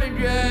tired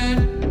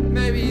again.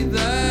 Maybe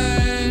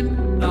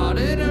then, not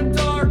in a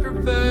darker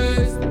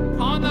phase,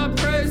 on that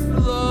praise for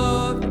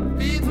love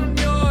feeds when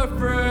you're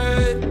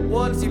afraid.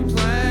 Once you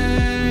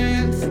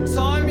plan to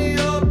tie me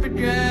up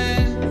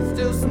again,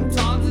 still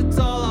sometimes it's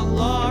all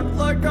unlocked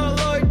like I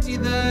liked you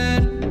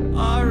then.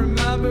 I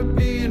remember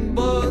being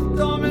both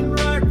dumb and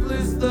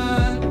reckless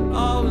then.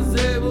 I was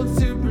able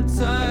to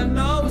pretend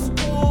I was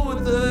cool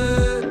with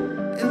it.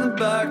 In the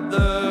back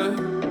there,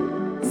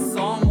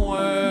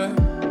 somewhere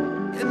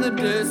in the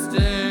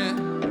distance,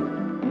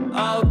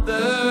 out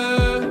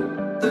there,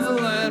 there's a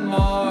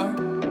landmark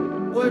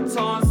where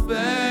time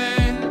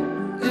spent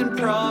in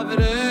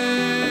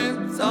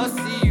Providence. I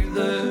see you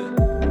there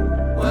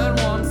when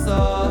once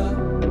I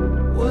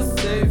was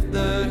safe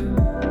there.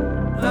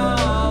 Now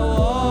I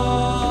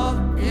walk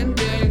in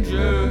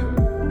danger,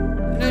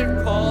 and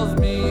it calls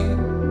me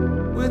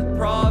with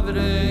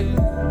Providence.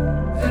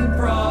 In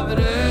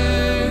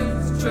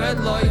Providence, tread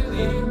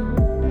lightly.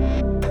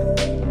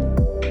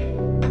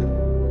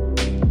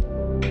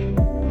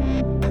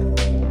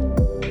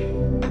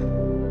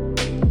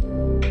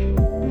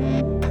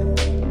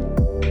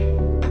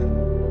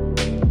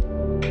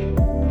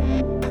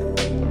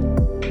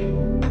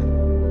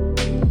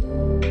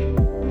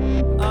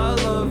 I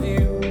love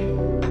you,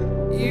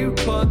 you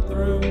cut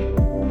through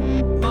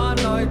my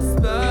nights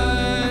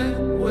spent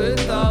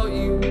without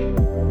you,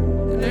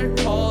 and it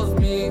calls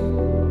me,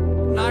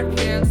 and I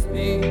can't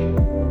speak.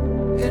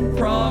 In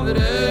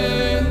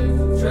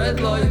Providence, tread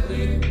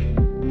lightly.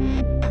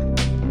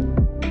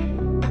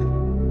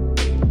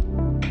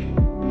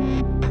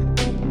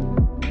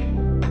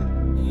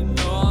 You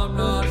know I'm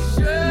not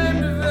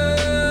ashamed of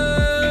it.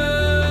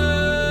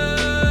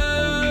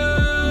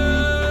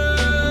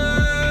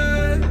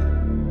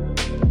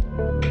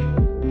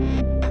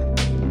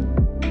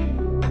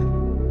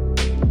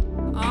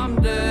 I'm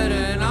dead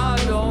and I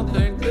don't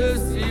think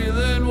this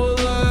feeling will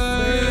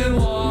end.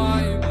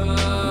 Want you back.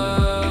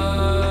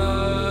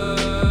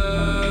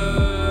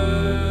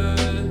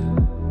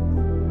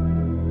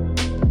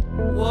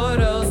 What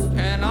else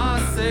can I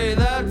say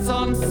that's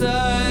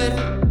unsaid?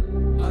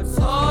 I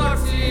talk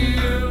to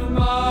you,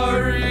 my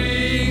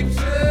reach is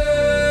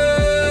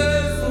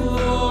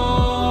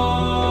long.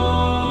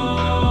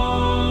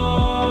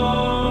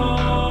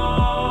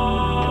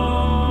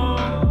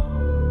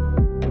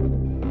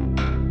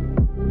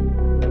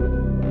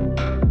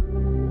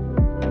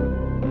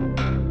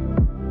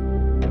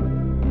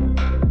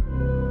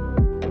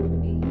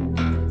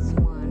 This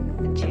one,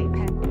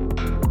 JPEG.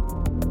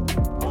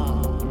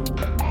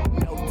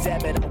 No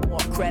debit, I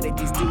want credit.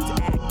 These dudes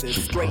actors,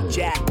 straight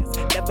jackets.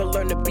 Never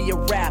learn to be a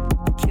rapper.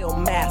 Kill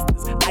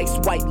masters, ice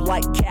white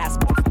like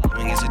Casper.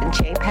 Following is a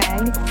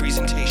JPEG.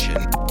 presentation.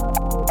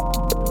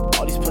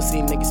 All these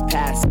pussy niggas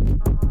pass.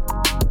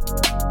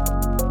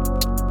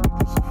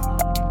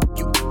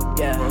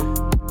 Yeah.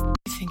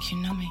 You think you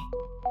know me?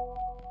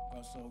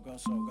 Go.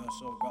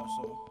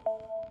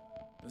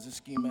 Does this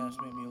ski mask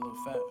make me a little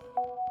fat?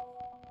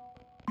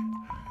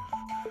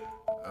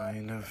 I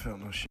ain't never felt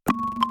no shit.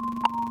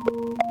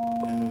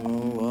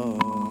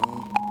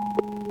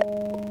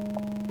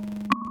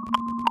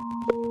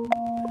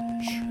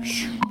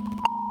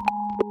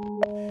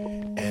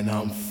 And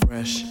I'm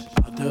fresh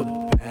out the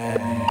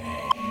bag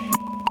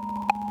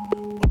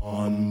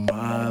on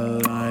my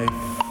life.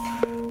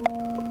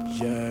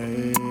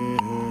 Yeah,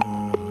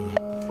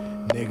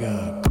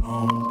 nigga,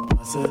 come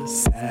bust a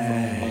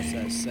sag. Bust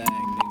that sag,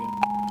 nigga.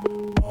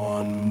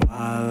 On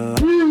my life.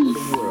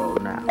 The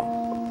world now.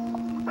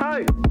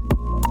 Hey.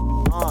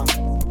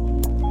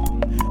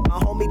 My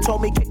homie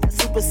told me kick that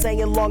Super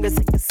Saiyan long as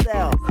it can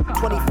sell.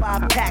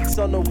 25 packs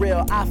on the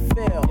reel, I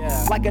feel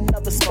like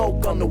another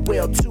smoke on the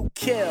wheel. 2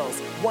 kills,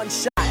 1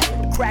 shot.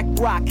 Crack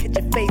rock, hit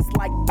your face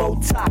like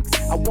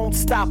Botox. I won't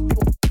stop, you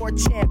a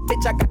 4chan,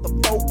 bitch, I got the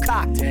full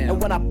cocked.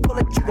 And when I pull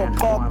it, you gon'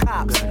 call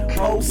cops.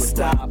 Oh,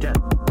 stop. Yeah,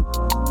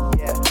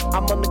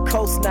 I'm on the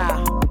coast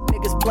now.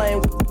 Niggas playing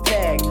with the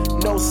peg,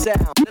 no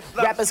sound.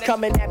 Rappers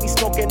coming at me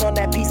smoking on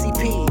that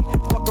PCP.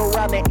 Fuck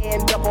around and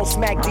end up on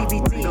Smack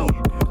DVD.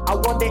 I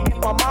wonder if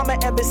my mama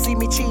ever see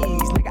me cheese.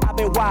 Nigga, I've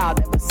been wild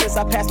ever since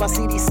I passed my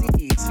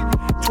CDCs.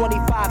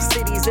 25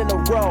 cities in a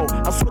row.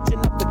 I'm switching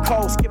up the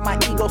coast, give my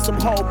ego some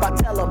hope. I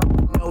tell them,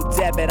 no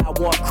debit, I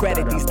want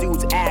credit. These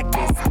dudes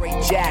actors,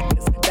 straight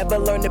jackets. Never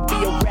learn to be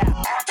a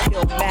rapper.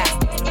 Kill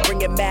masters,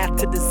 bringing math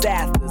to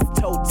disasters.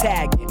 Toe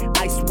tagging,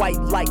 ice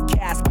white like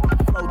Casper.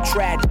 Flow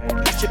tragic.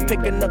 I should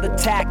pick another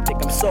tactic.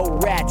 I'm so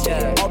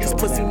ratchet. All these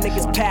pussy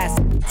niggas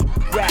passing.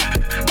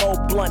 Rapid,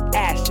 old blunt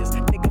ashes.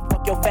 Nigga,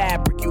 fuck your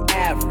fabric, you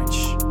average.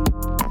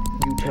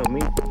 You tell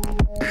me.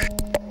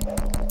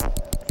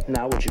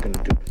 Now what you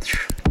gonna do?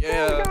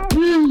 Yeah.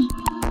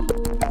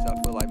 I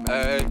feel like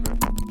hey,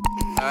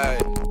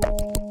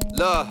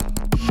 look.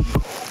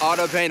 All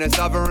the pain and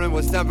suffering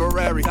was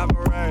temporary.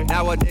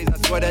 Nowadays I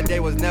swear that day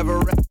was never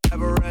ready.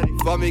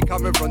 For me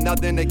coming from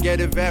nothing to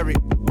get it very.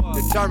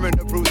 Determined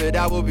to prove that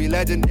I will be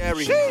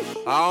legendary.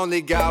 I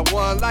only got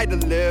one life to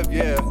live,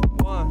 yeah.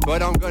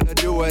 But I'm gonna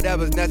do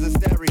whatever's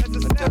necessary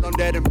until I'm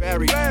dead and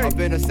buried up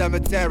in a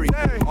cemetery.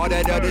 All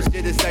that other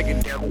shit is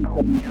secondary.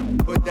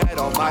 Put that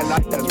on my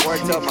life, that's word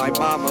to my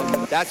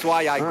mama. That's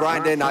why I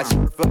grind and I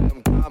surf for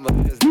them commas.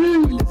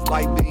 It's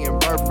like being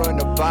birthed from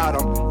the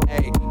bottom.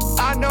 Hey,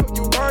 I know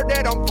you heard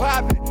that I'm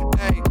popping.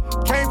 Hey,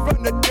 came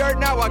from the dirt,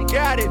 now I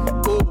got it.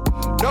 Ooh,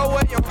 no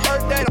way you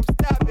heard that I'm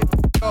stopping.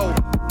 Yo,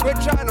 quit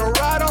trying to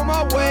ride on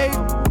my wave.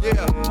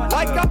 Yeah,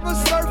 like I'm a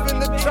surf in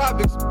the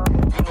tropics.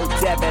 No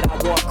debit,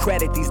 I want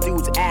credit. These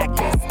dudes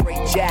actors,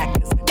 straight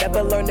jackers.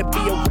 Never learn to be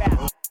a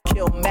rapper.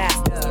 Kill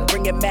masters,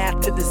 bringing math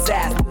to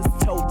disasters.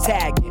 Toe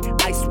tagging,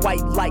 ice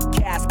white like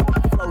Casper.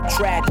 Flow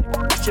tragic.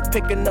 I should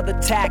pick another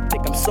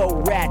tactic. I'm so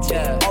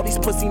ratchet. All these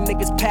pussy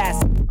niggas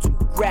passing, too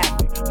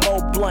graphic.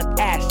 More blunt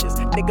ashes.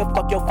 Nigga,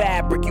 fuck your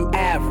fabric, you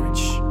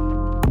average.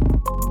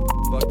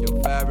 Fuck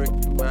your fabric,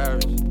 you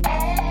average.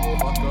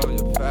 Fuck all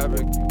your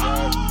fabric, you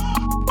average.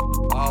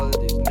 All of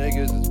these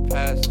niggas is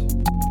passive.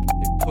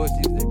 They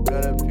pussies, they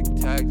better pick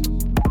taxes.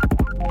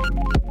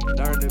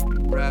 Learn to be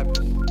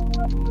rappers.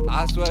 I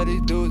swear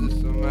these dudes are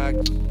some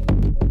actors.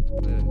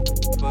 Yeah,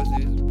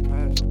 pussies is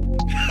passive.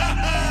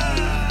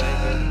 They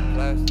better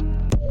plastic.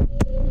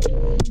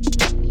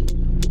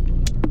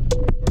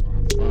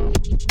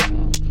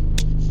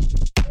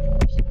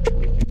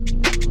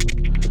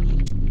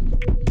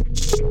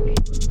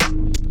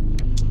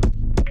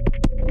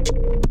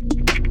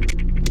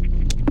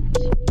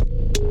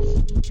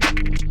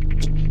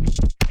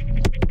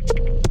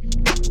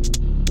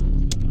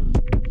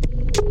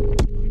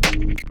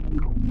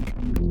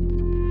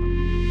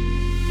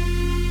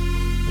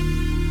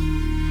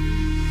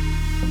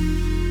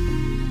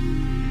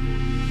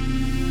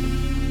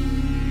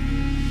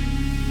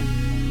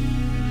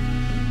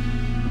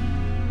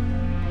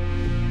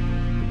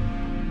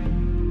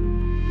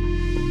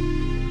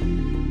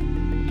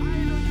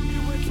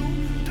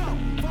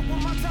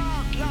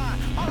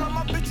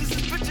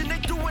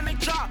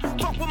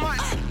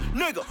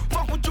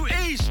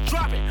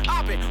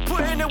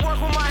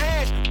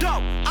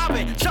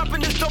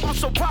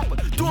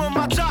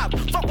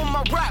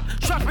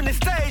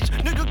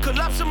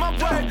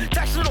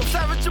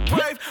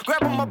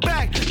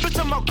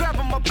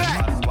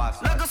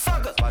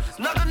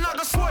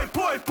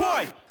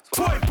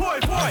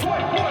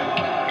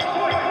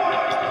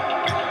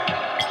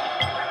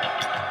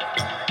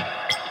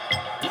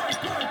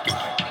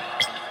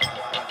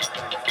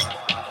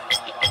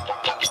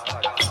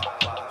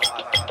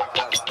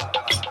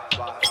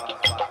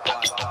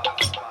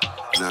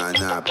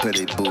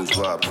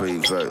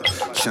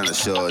 Tryna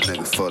show a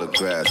nigga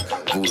photographs.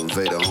 Voodoo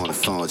Vader on the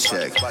phone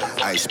check.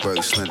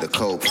 Iceberg, slender,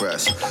 cold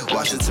press.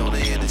 Washington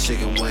and the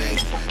chicken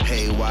wings.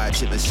 Hey, why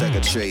chicken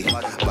secretary?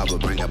 Baba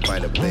bring a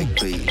bite of big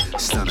beat.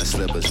 Stunner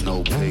slippers,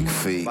 no pig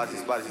feet.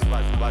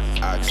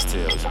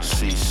 Oxtails,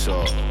 sea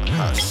salt,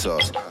 hot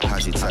sauce.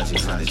 Haji Taji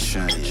kind of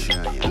change.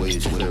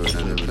 Waves clearer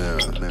than the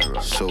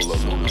mirror. Solar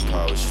lunar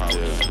power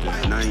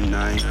still.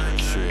 99,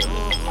 trill.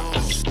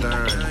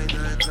 Stern.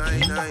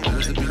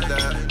 Who's to be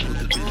loud? Who's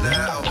to be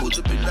loud? Who's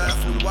to be loud?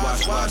 From the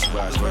watch.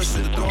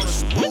 Versus the door,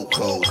 some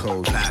cold.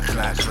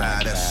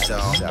 Clap, that's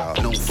all.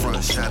 No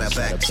front shot, a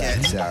back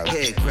jet.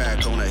 Head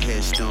crack on a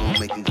headstone.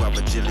 Making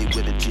guava jelly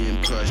with a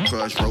gym crush.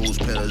 Rose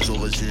petals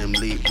over Zim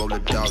leaf. Roll a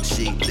dog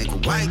sheep,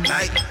 nigga, white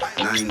light.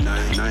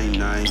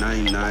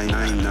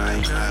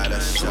 99. Clap,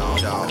 that's all.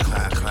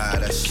 Clap,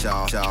 that's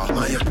all.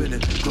 My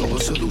opinion, global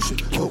solution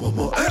for one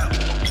more L.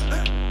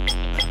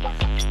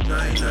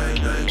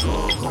 999,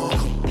 go.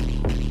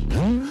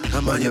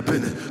 I'm on your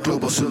business,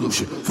 global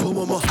solution for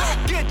one more.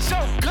 Get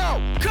your go,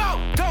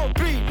 don't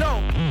be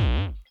no.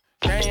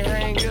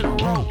 Hang, get a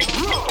rope.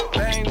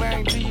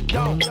 Bang, till you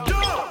don't.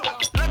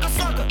 Like a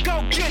sucker,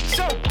 go get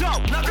your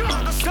dope.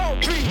 Don't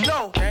be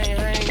no.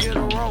 Hang, get a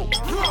rope.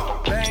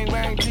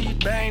 Bang, till you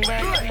bang,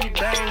 till you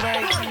bang,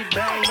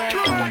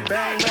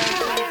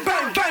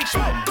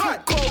 smoke.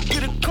 Go,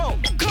 get a coat.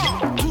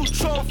 Too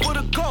strong for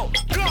the coat.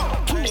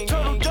 Two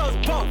turtle does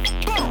both.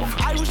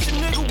 I wish a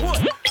nigga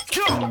would.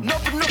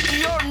 Nothing up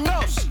your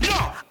nose.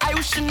 I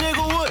wish a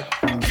nigga would.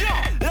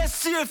 Let's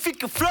see if he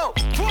can float.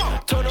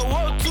 Turn a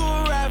wall to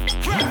a rap.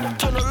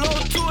 Turn a low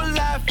to a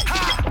laugh.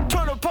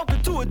 Turn a pump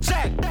into a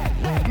jack.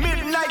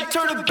 Midnight,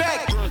 turn it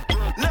back.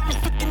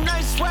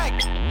 11:59 swag.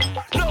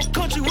 No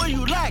country where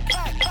you lack.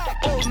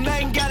 Old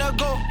man gotta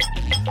go.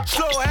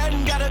 Slow ahead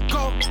and gotta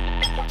go.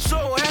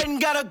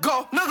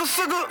 Nigga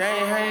figure.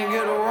 Hang,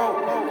 get a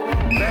rope.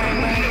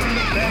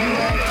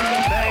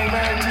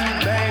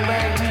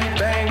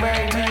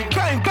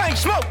 Bang,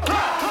 smoke.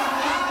 Clap.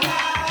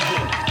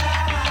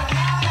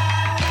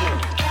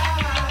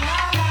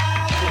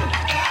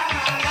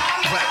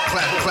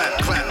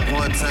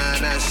 One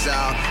time, that's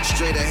all.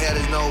 Straight ahead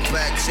is no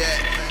back chat.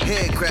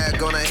 Head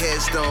crack on a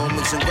headstone.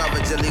 Mixing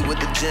guava jelly with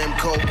the gym.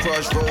 Cold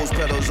crush, rose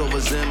petals over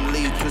Zim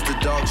leaf. Twist the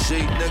dog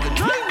sheet, nigga.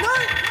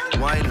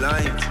 White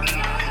line.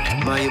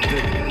 My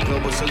opinion,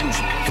 global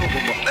solution.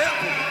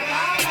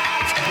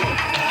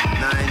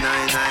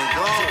 999,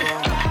 go.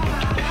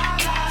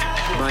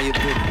 mind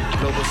your business.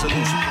 Global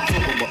solution.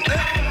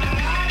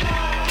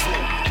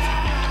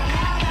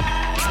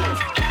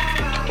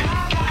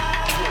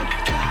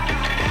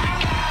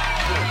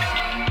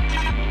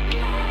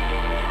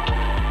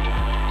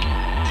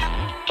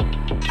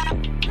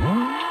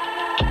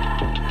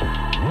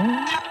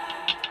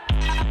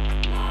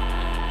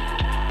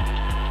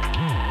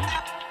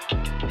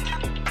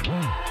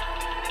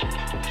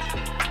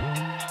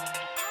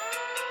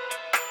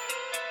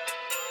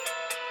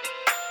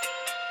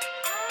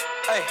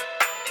 Hey.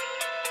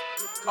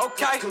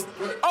 Okay.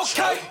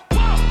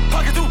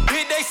 Pocket too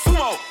big, they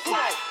sumo.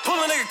 Pull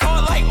a nigga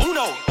card like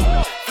Uno.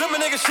 Flip a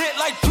nigga shit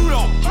like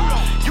judo.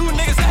 You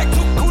niggas act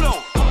too kudo.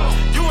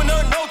 You a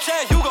nerd, no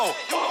Chad Hugo.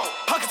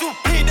 Pocket too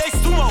big, they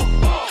sumo.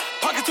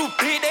 Pocket too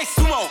big, they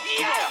sumo.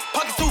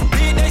 Pocket too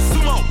big, they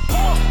sumo.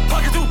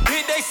 Pocket too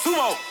big, they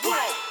sumo.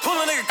 Pull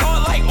a nigga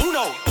card like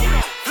Uno.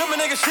 Flip a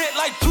nigga shit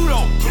like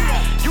judo.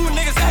 You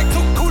niggas act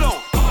too kudo.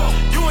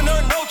 You a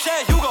nerd, no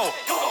Chad Hugo.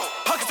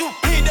 Pocket too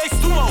big, they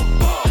sumo.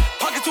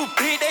 Pocket too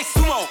big, they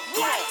sumo.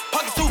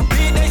 Pocket too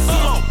big, they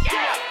sumo.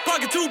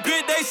 Pocket too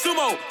big, they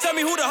sumo. Tell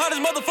me who the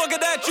hottest motherfucker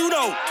that you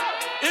know.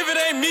 If it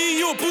ain't me,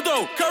 you a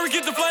puto. Curry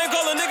get the flame,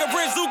 call a nigga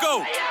Prince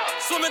Zuko.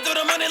 Swimming through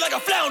the money like a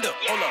flounder.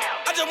 Hold up.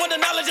 I just want the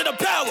knowledge and the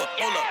power.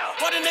 Hold up.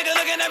 Why the nigga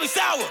looking at me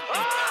sour?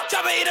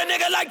 Try to eat a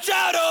nigga like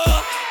chowder.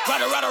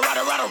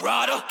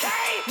 Rada.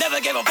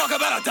 Never gave a fuck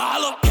about a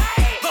dollar.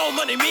 More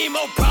money mean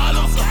more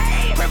problems.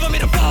 Pray for me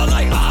to fall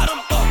like autumn.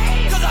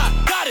 Cause I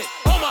got it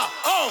on my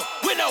own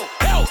with no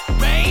help,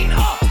 man.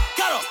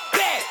 Got a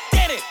bad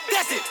daddy,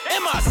 that's it,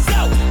 in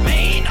myself,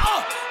 man.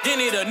 They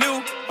need a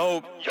new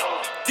hope,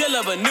 deal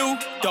of a new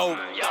dope.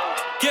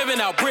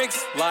 Giving out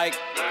bricks like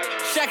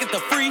Shaq at the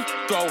free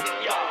throw.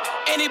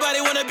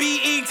 Anybody wanna be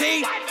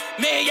E.T.?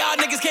 Man, y'all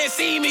niggas can't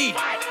see me.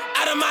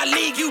 Out of my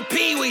league, you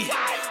pee-wee.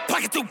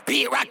 Pocket too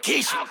big,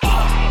 Rakishi.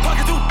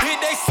 Pocket too big,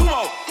 they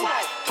sumo.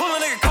 Pull a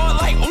nigga card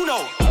like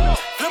Uno.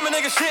 Flip a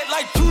nigga shit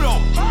like judo.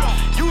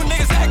 You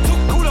niggas act too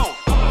kudo.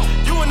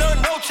 You a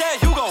nerd, no Chad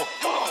Hugo.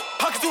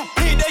 Pocket too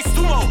big, they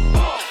sumo.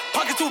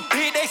 Pocket too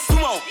big, they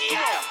sumo.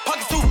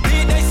 Pocket too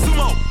big, they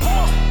sumo.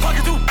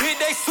 Pocket too big,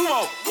 they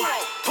sumo.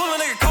 Pull a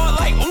nigga card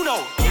like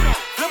Uno.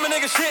 Flip a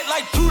nigga shit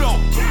like judo.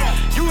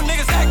 You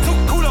niggas act too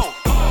kudo.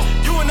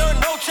 You a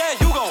nerd, no Chad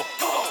Hugo.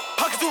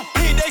 Pocket too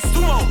big, they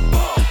sumo.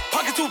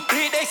 Pocket too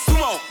big, they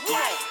sumo.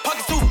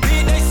 Pocket too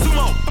big, they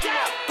sumo.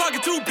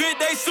 Pocket too big,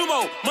 they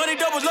sumo. Money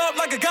doubles up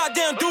like a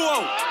goddamn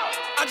duo.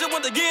 I just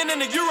want the yen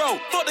and the euro.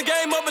 Fuck the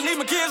game up and leave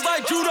my kids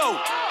like judo.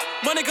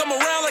 Money come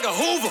around like a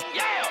Hoover.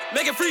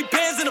 Making free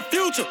bands in the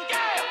future.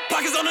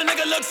 Pockets on a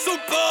nigga look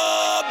super.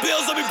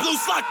 Bills on me blue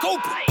slot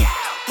Cooper.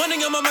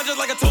 Money on my mind just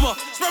like a tumor.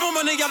 Spread my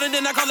money out and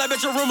then I call that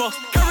bitch a rumor.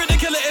 Curry the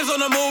killer is on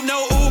the move,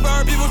 no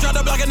Uber. People try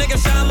to block a nigga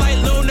shine like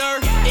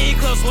lunar.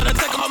 Eclipse when I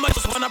take all my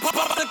when I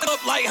pop the cup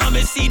like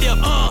hummus C-dip.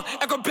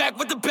 Acrobat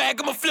with the bag,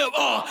 I'ma flip.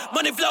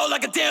 Money flow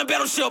like a damn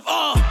battleship.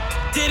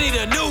 Diddy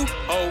the new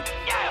hope.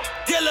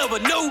 Deal of a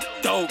new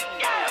dope.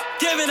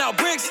 Giving out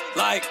bricks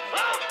like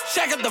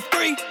Shaq at the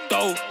free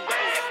throw.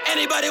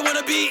 Anybody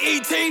wanna be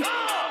E.T.?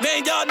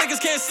 Man, y'all niggas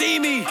can't see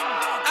me.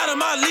 Out of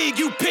my league,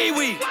 you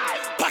pee-wee.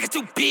 Pocket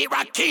too big,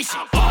 Rakishi.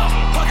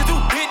 Pocket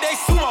too big, they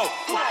sumo.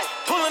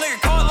 Pull a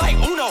nigga card like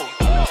Uno.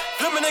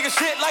 Flip a nigga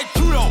shit like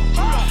judo.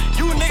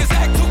 You niggas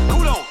act too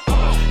kudo.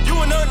 You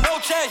a nerd, no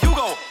Chad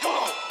Hugo.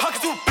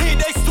 Pocket too big,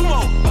 they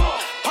sumo.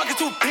 Pocket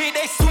too big,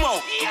 they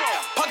sumo.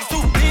 Pocket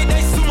too big,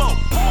 they sumo.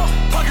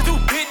 Pocket too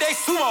big, they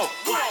sumo.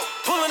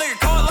 Pull a nigga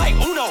card like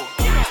Uno.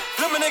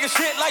 Flip a nigga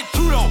shit like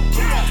judo.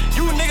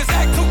 You niggas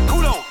act too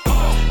kudo.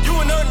 You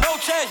a nerd, no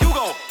Chad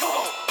Hugo.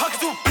 Pocket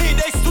too big,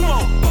 they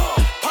sumo.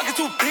 Pocket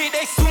too big,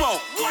 they sumo.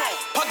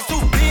 Pocket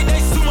too big, they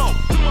sumo.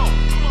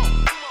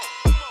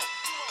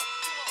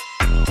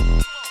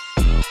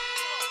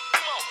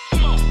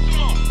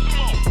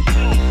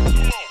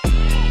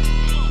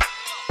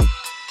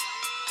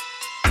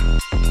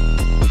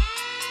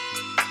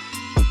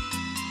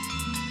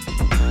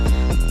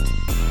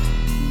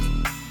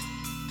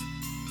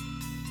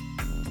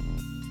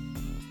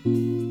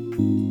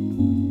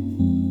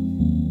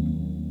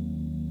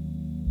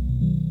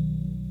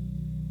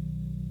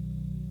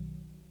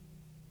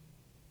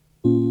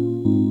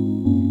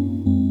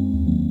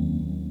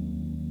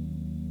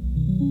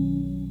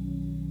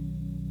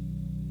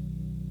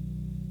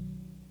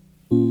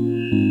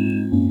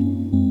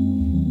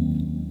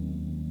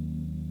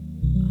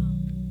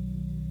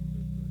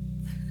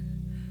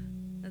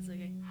 That's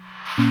okay.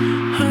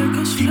 I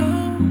go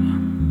slow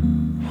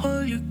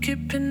while you're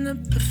keeping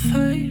up the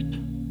fight.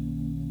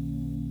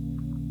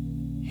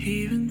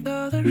 Even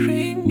though the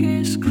ring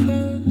is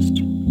closed.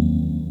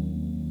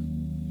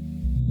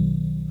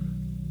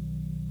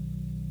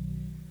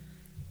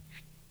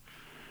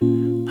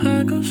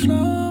 I go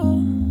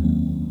slow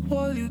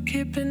while you're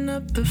keeping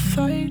up the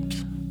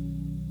fight.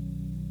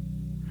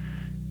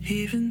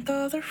 Even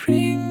though the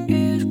ring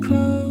is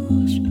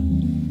closed.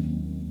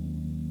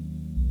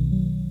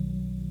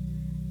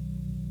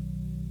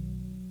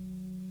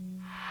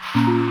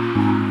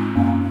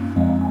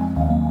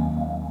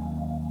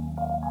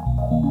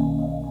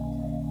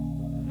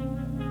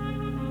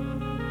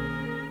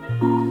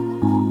 Here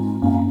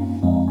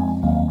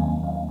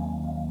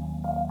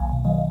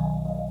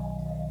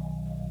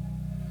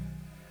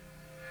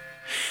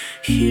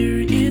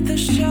is the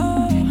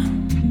show.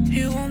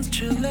 He wants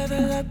to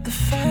level up the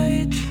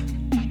fight,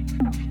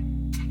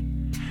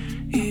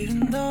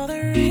 even though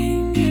the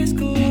ring is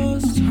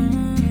closed.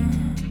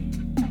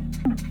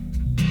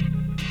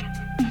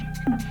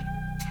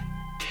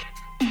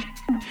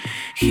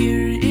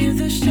 Here is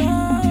the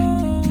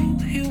show.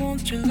 He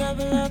wants to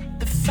level up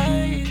the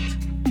fight,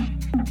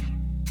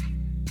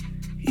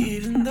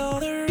 even though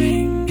the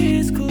ring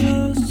is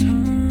closed.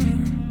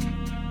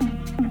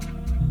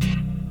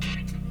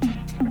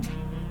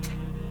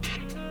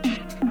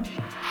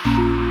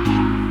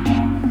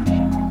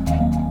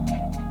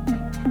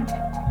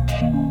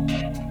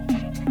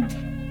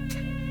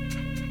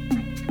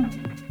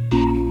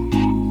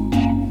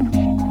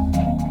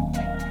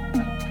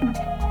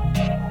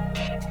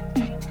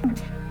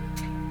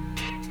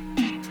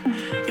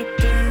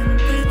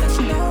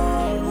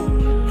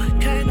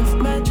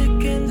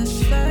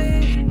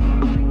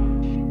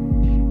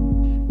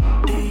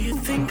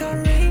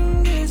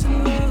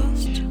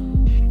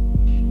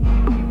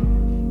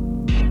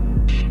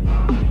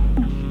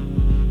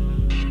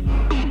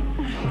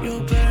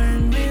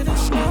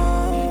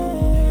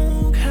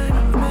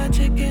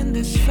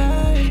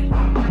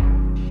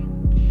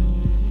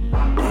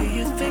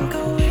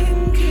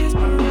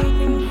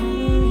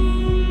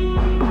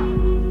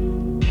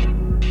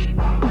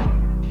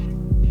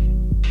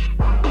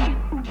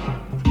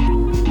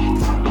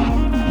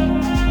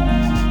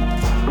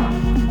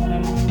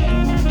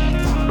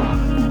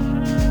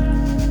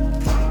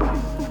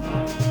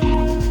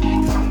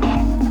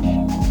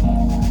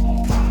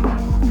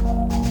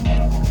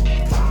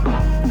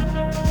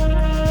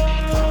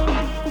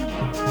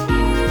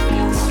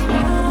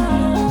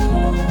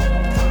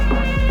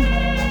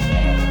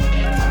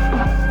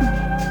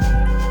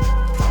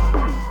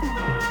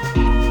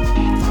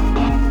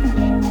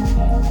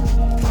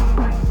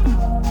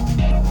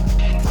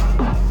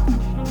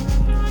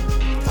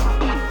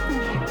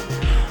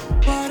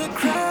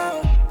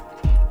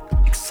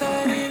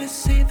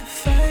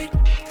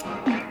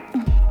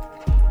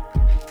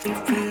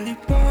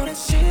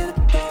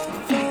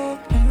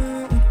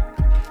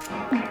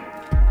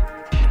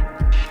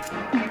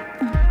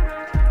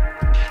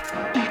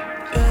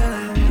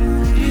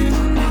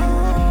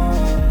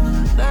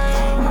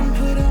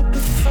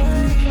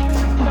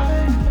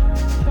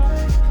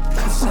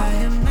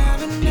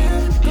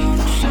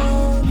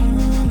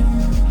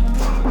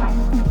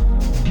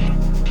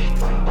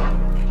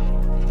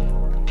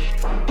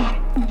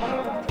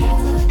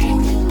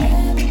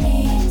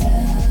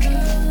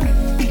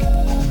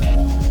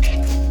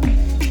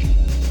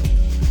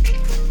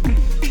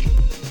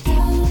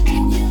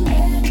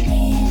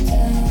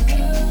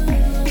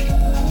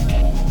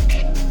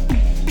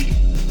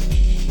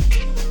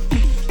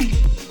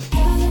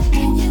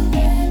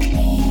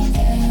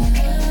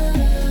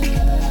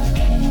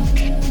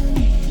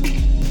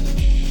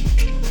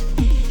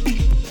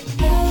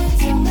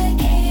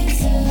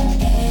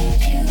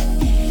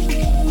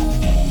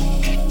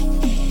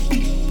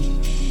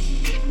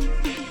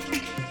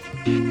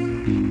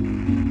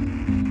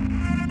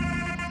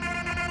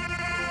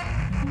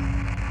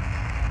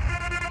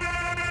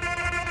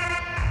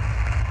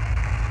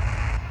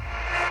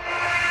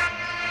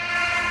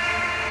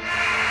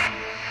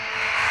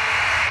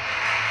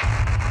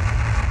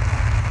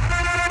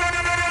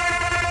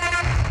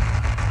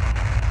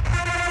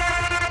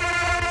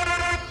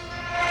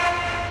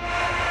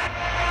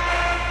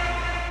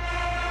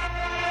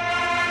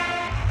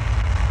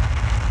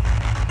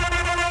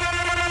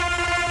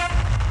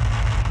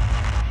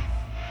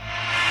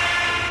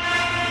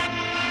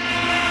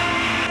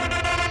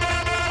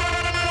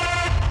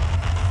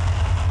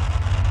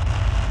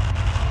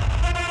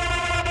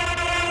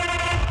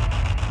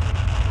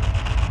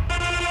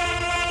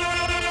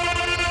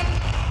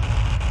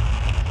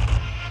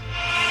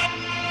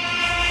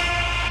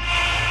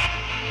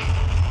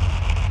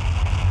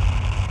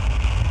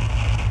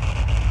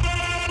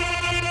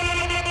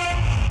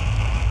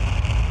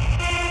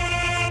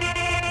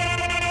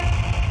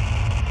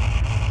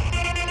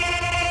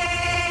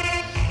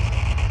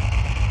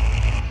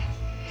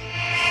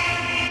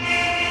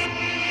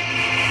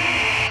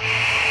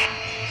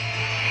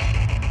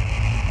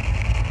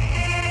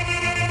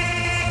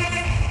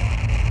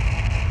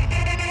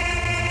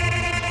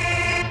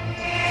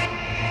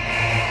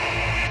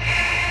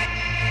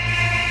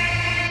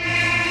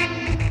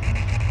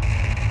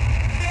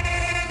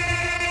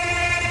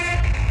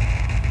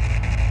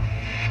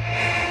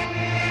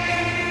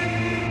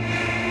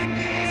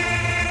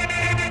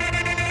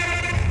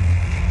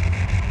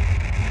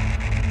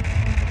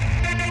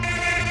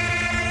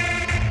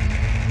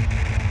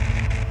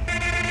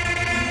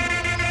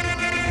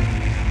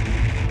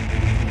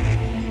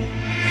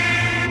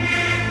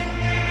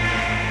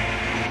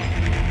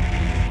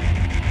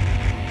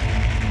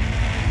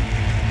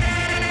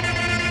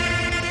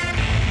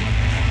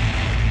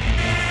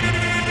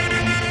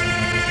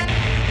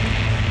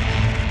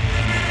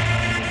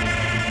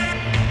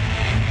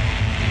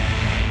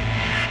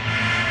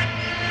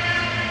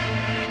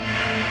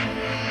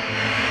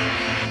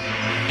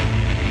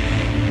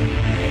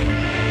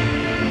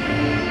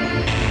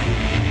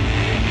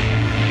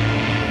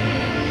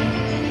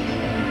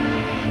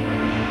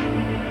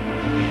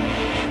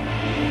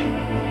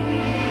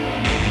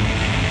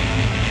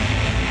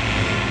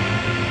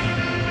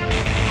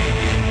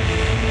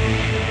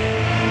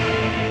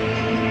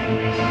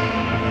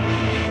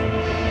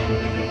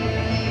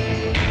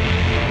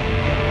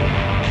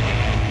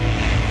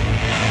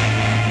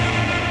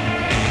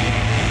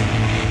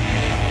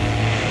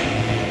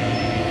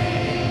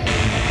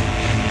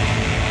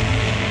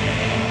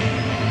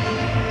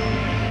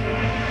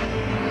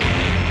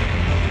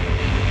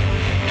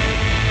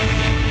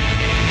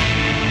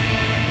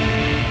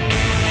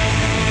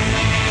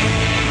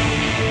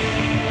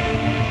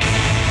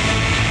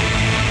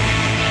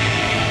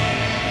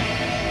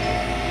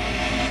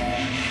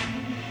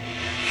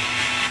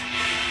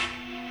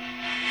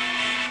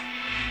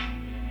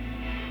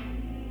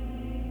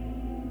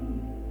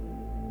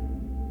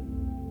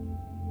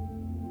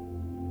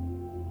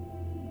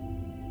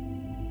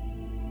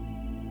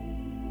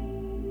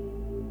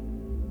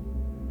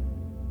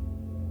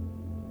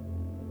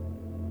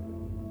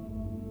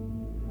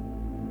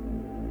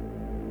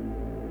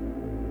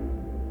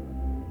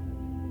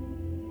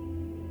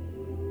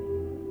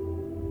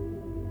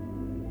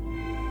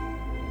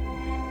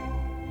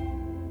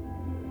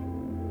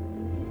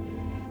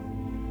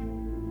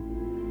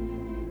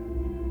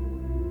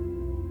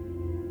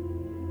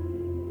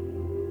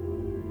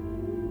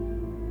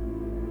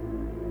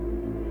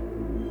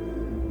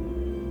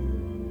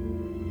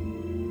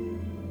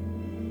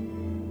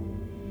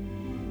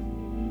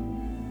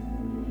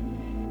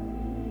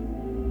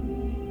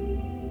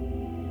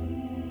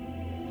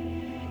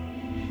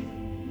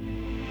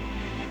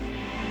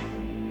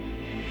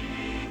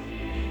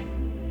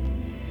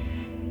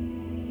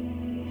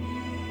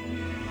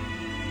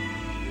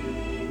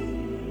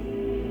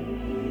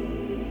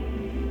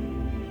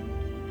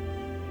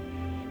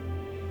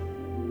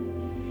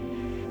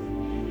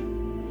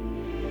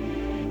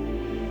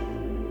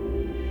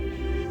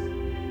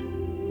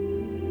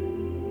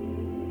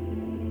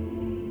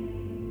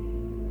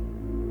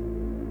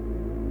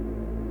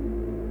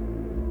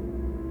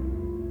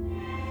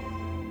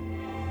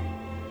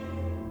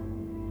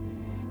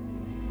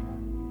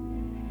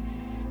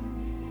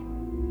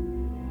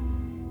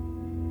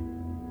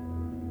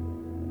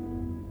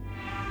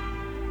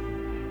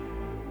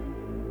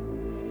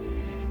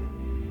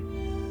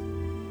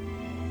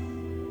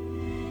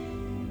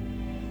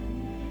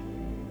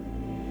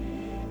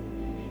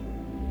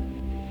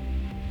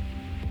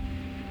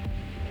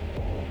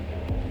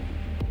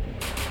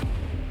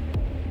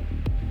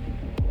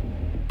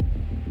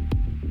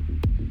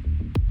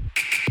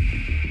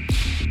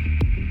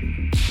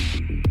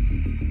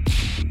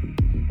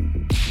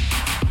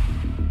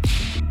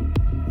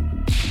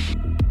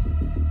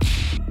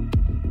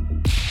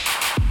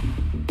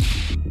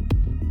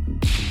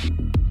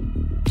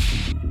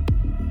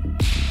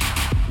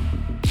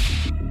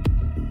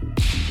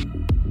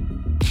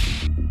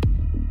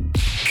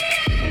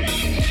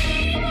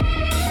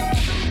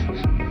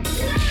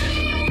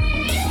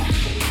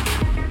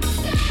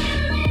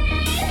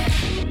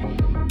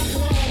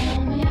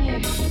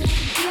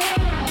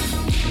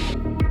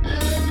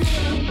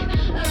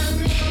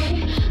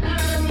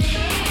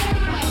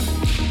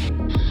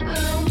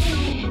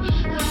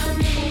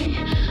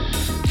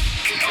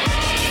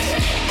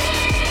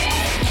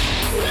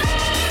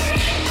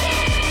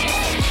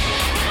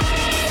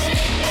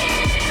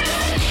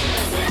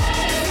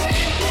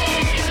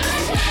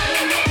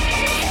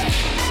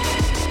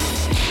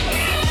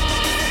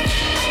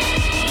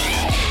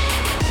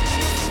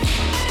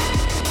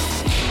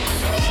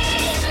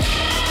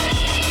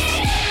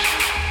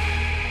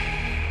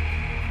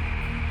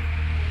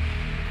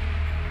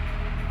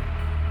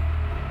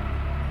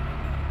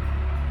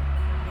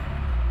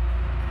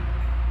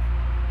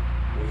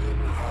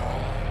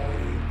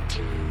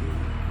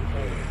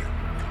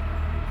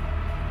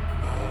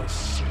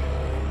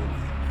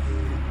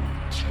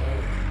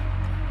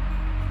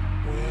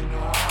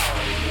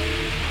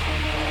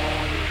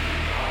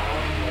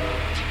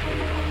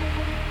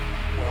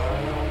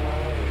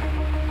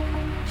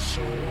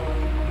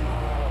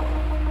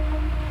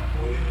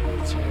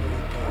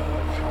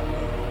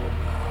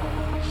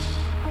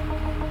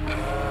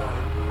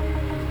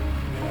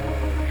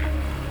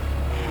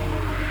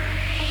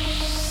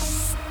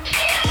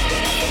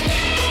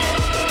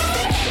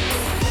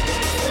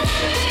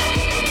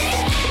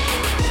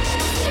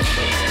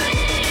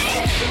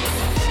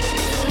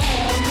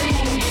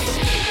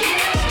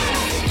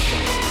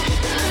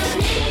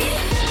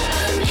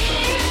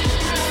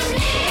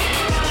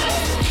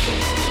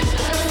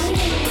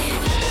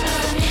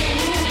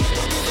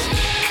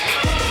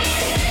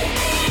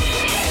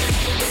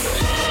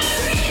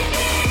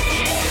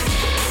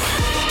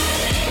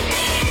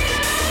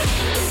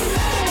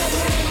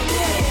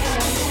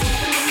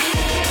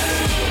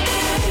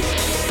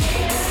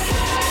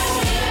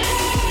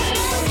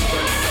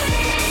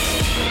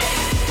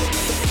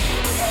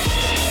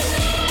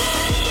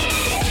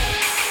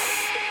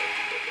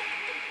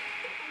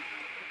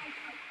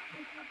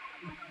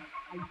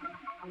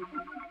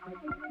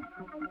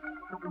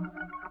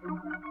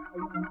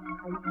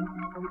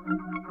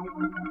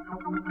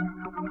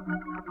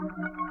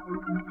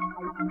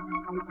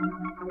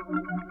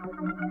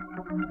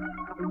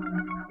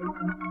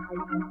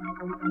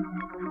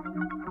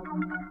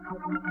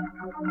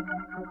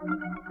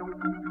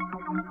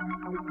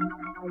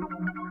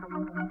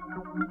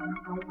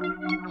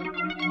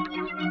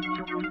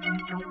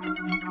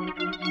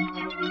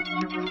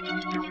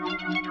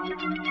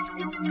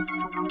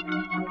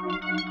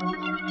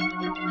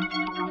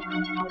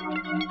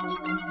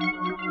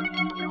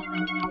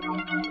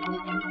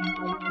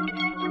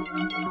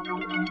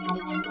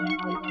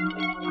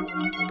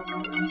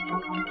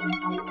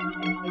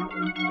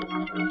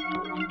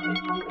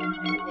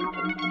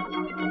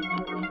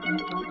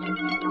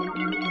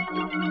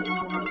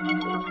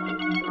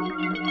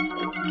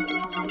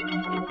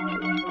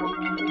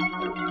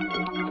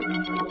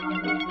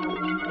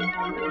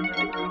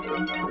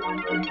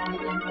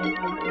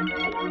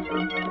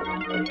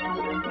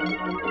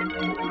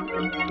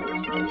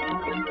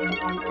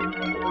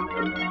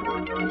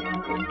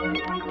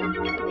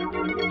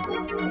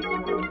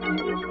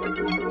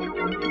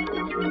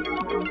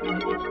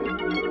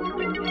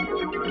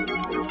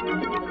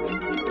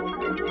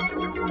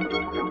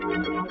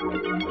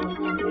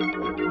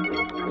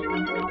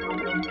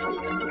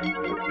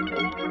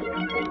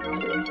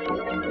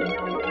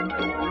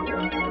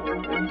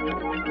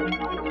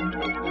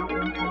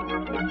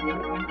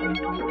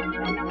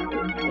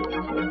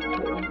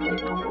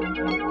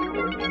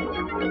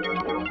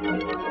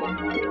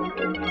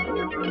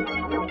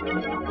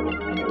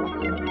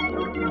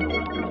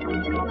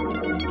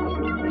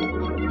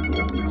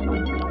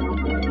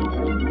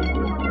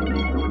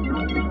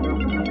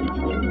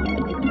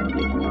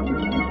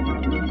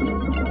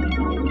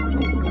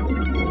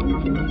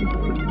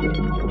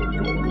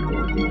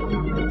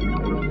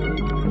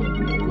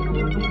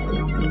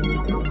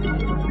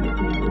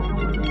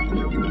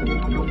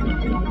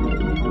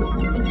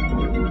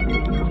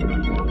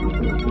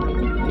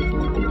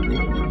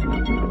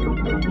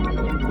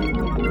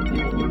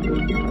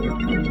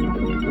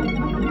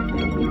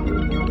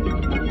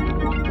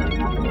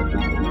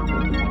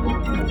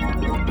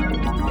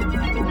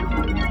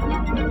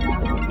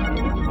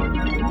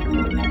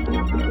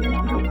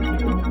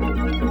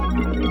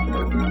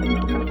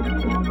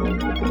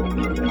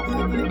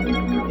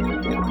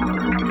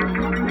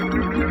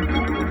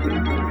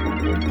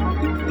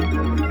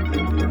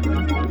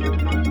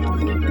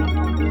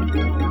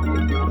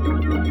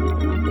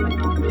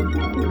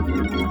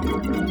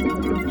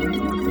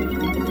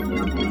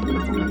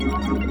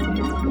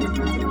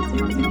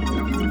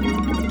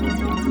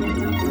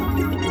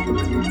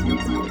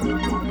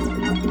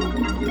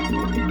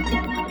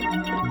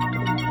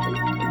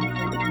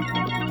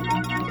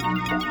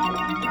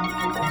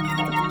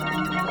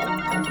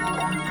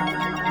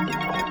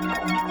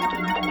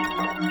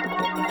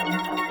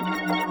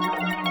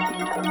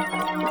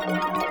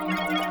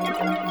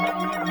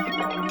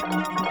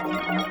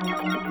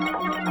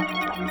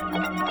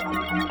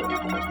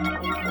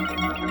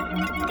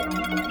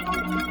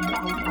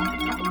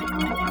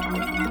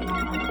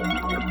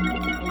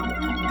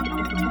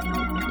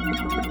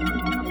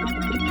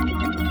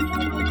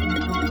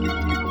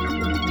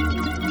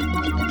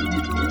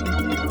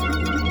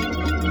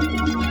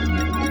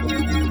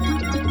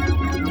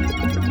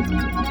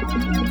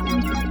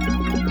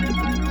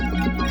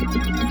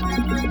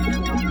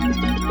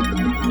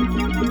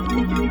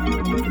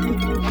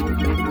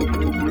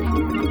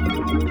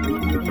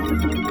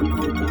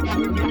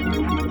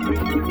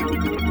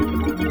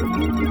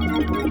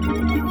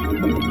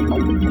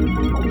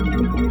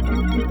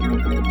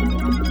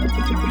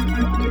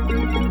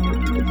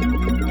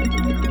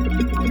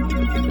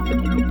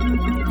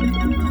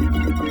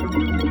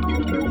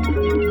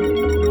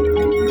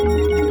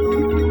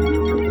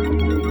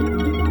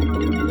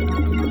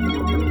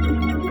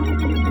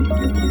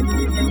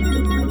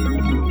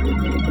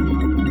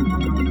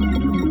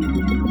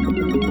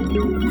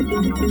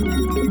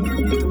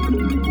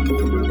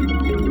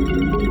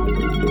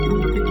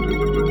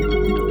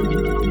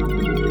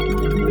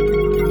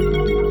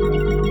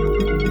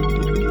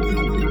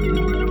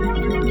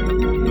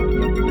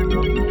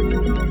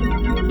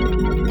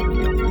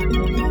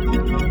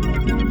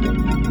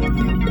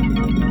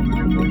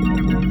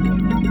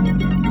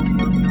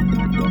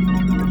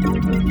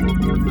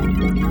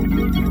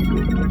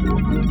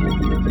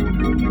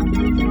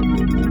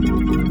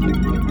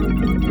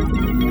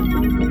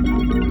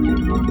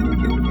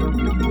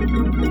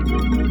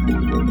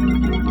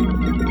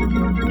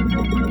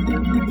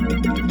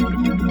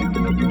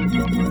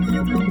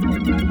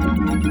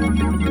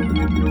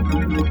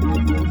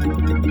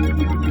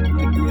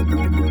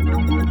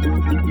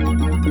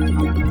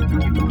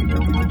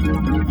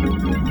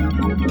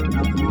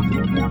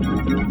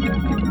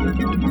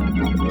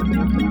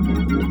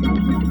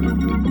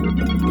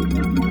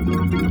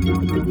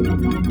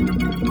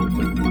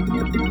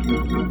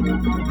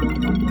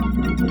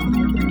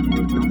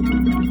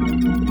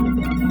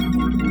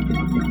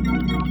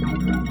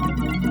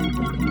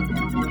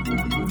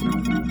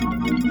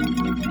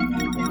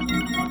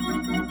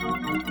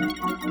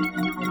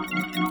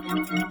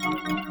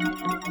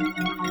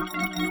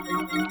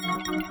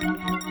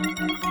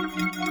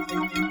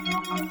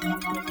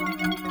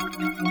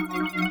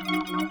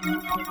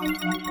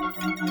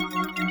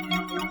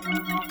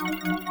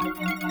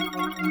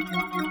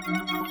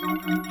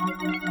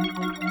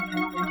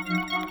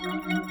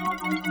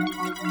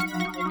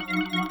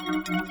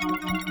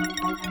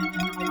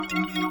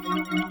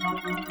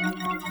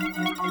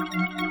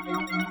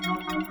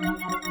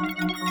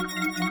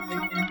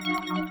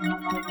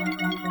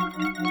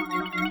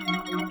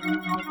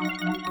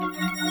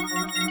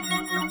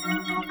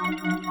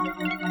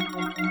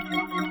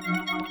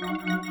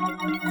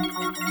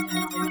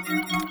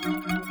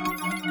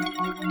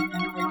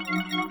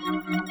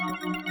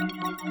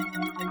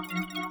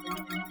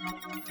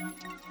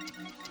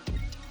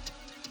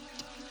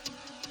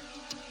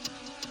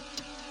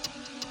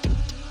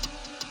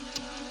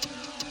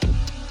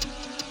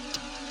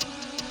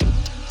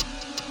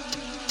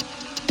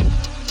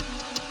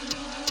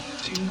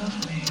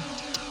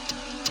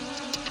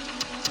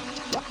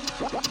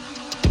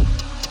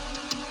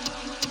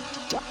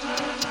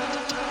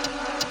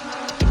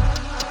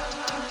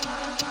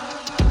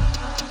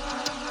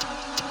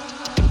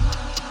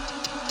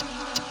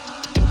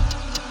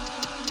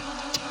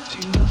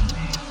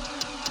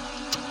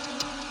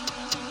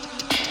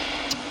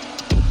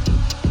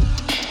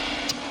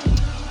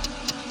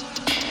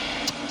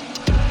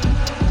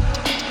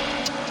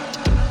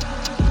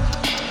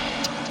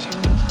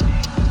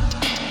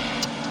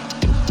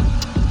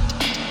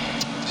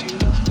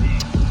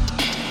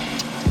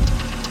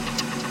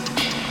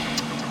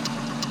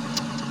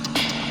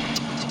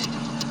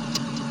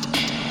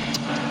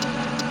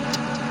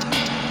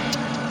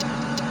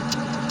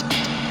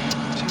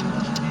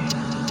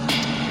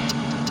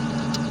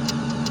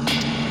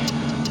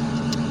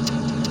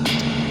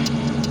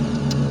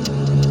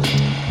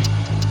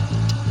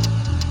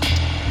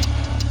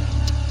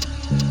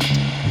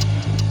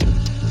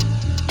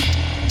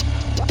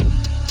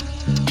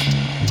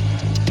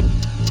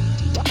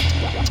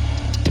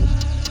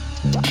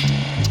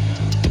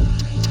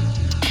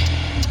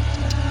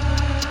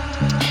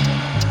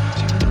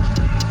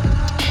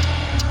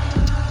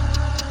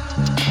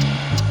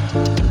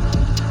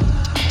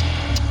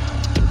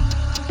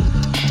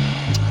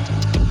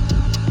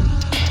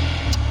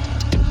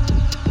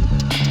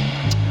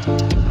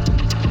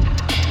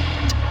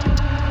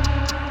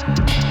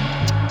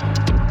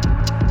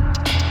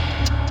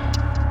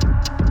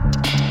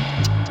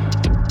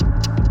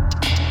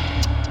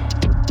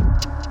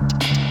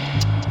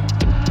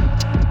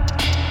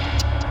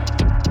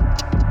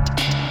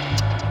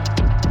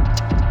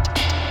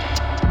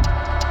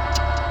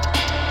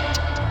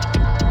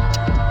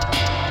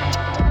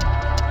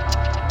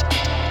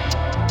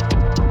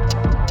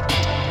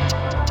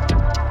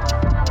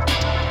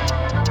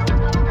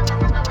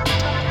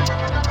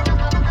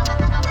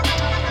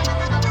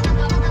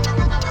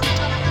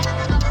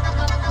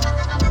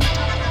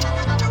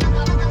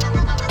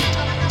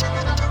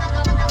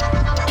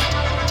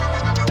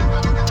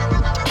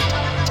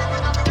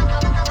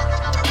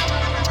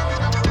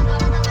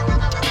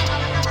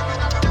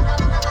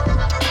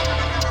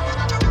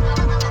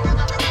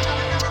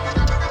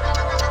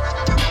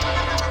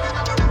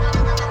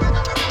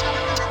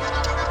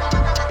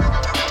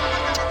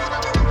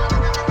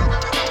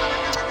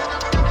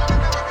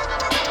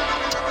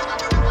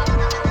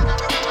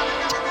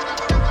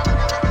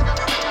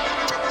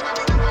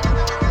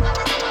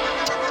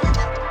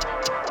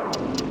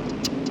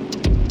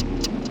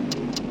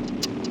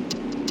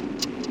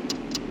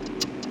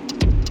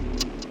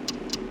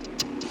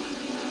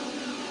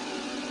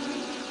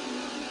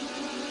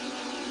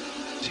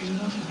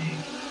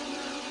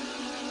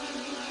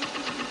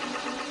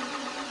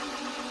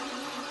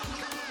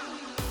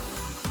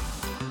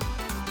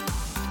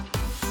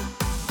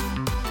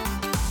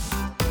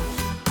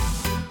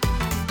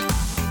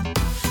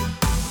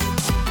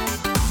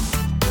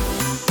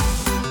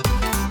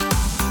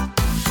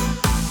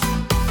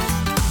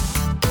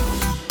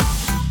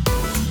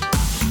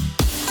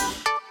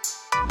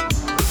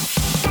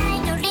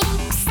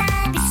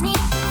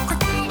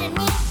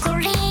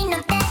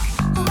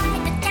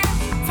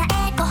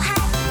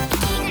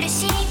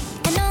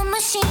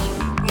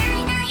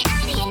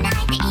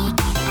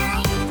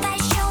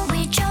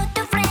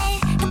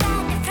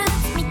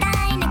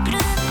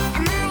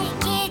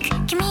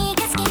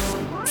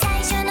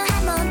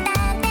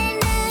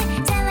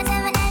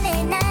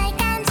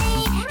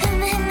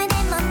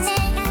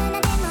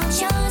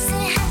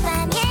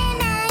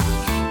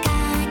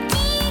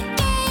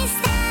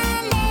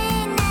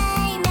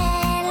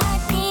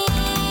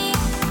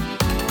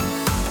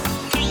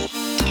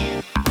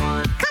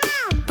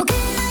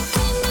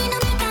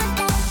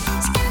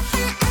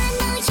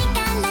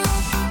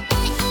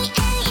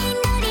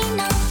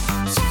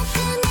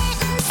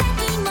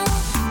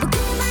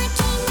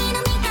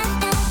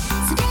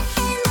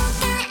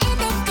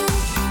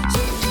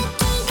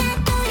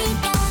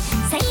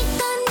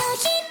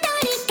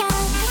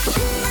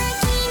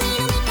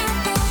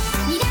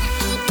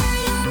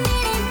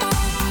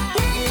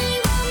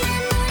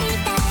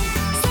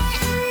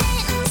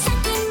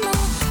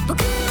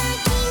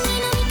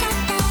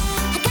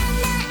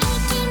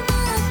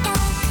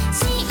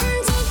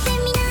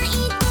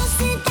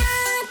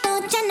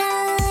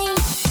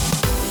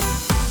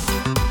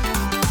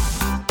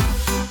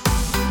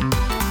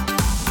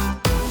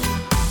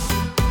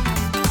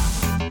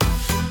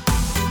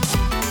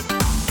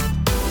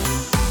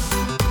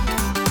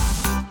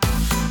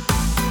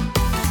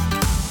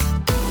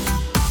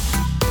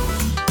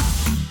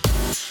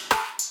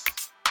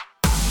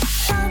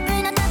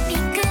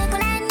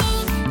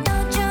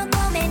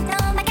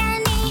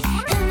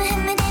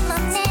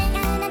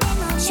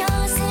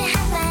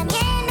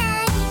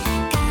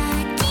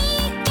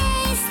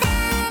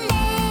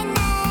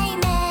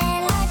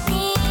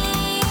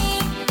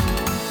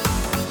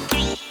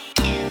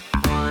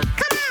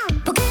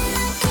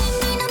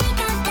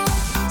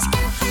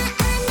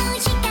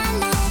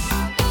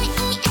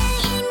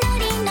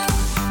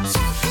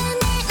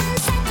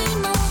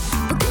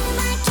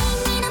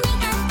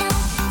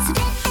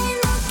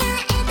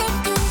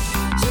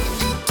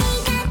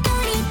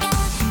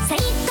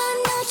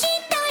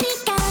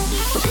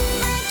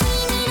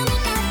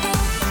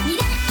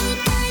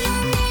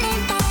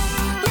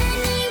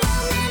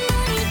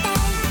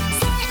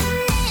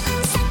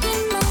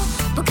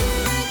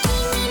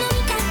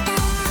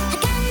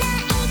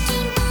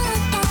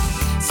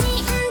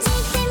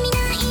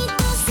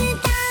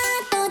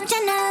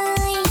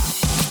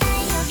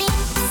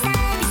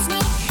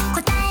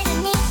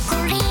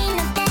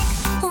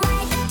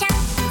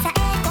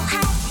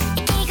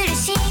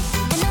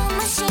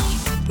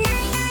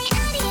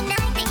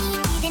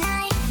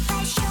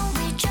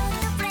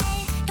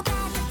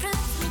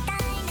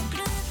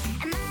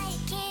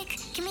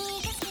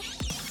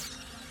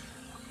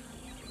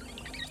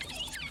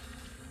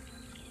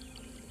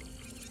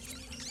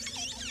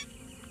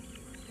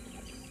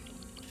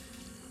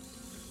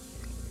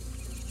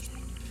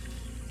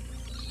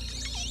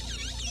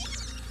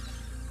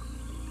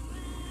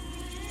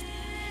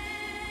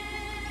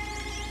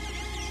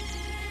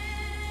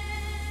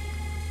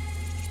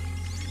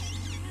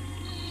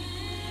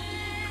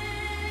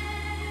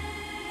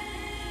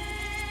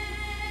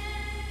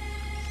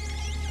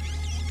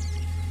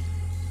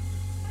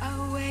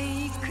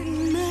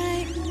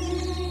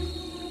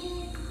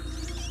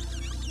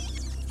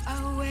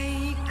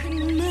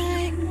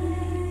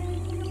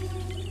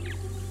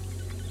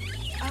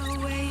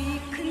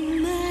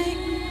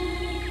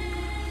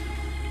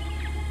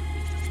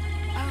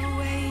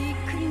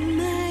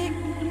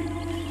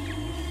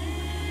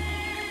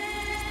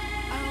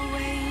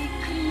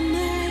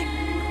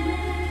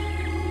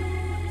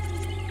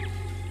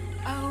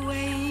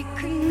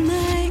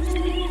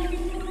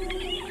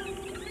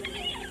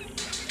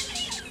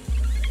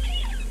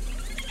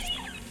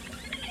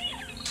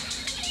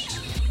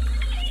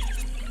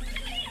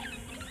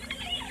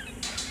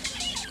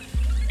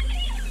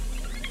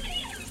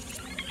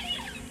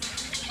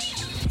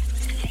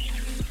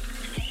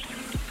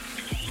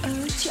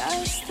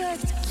 Just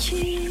that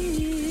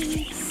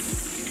kiss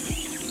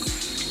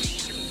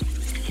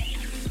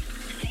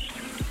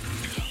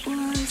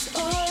was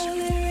all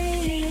there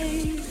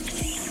is.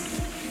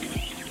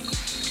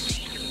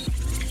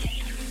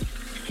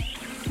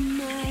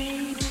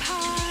 My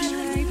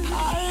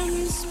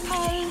palms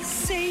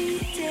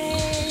pulsating.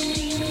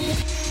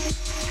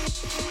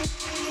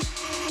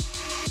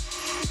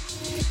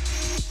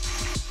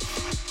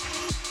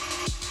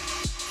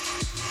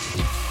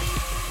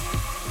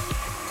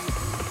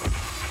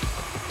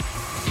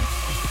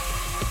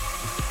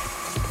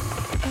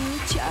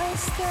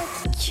 Just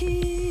that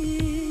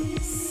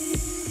kiss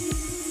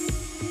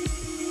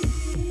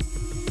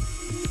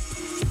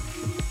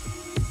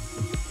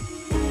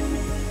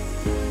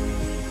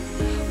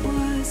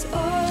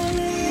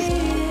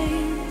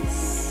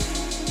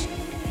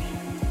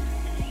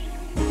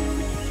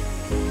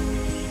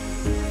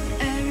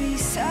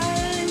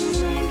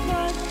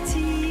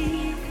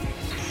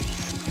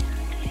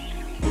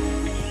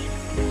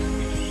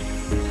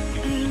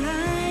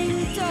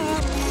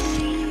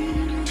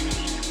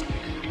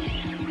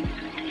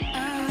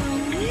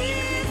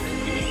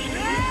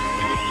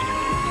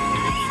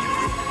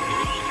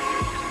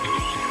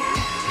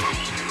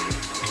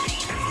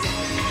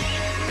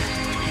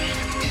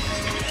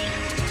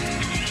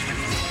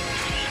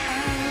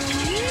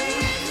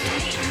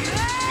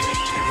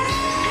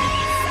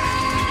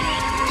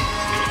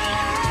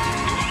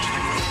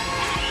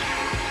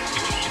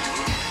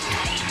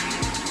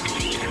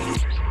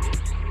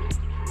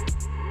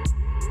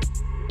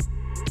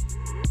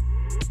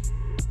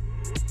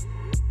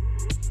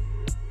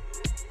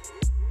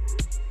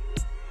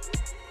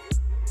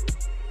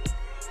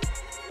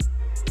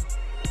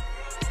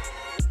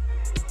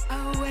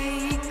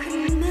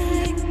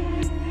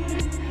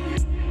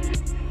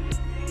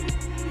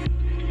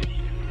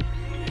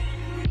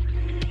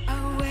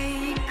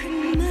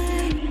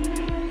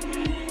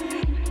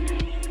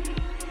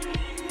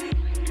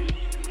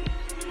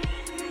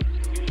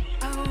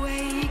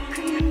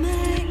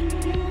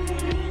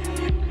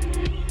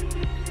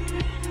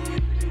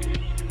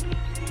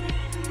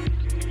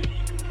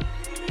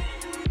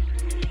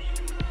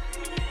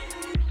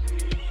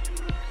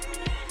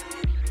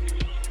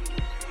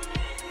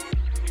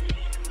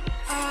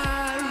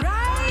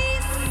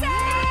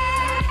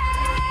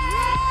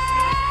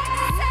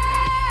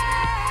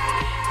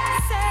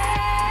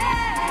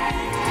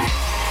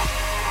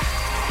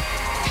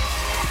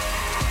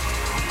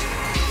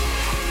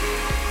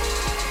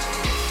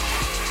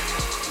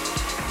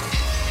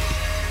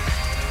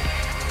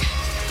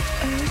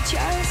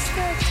just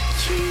a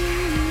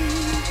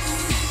kiss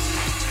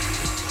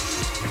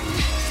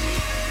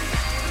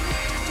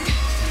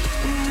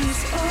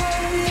was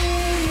all it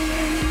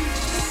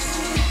is.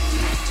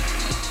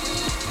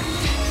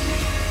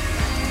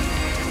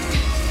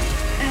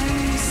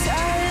 And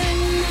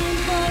silent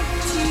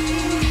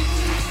body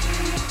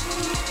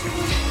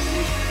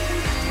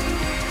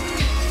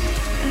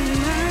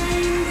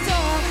lined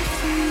up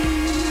for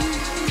you.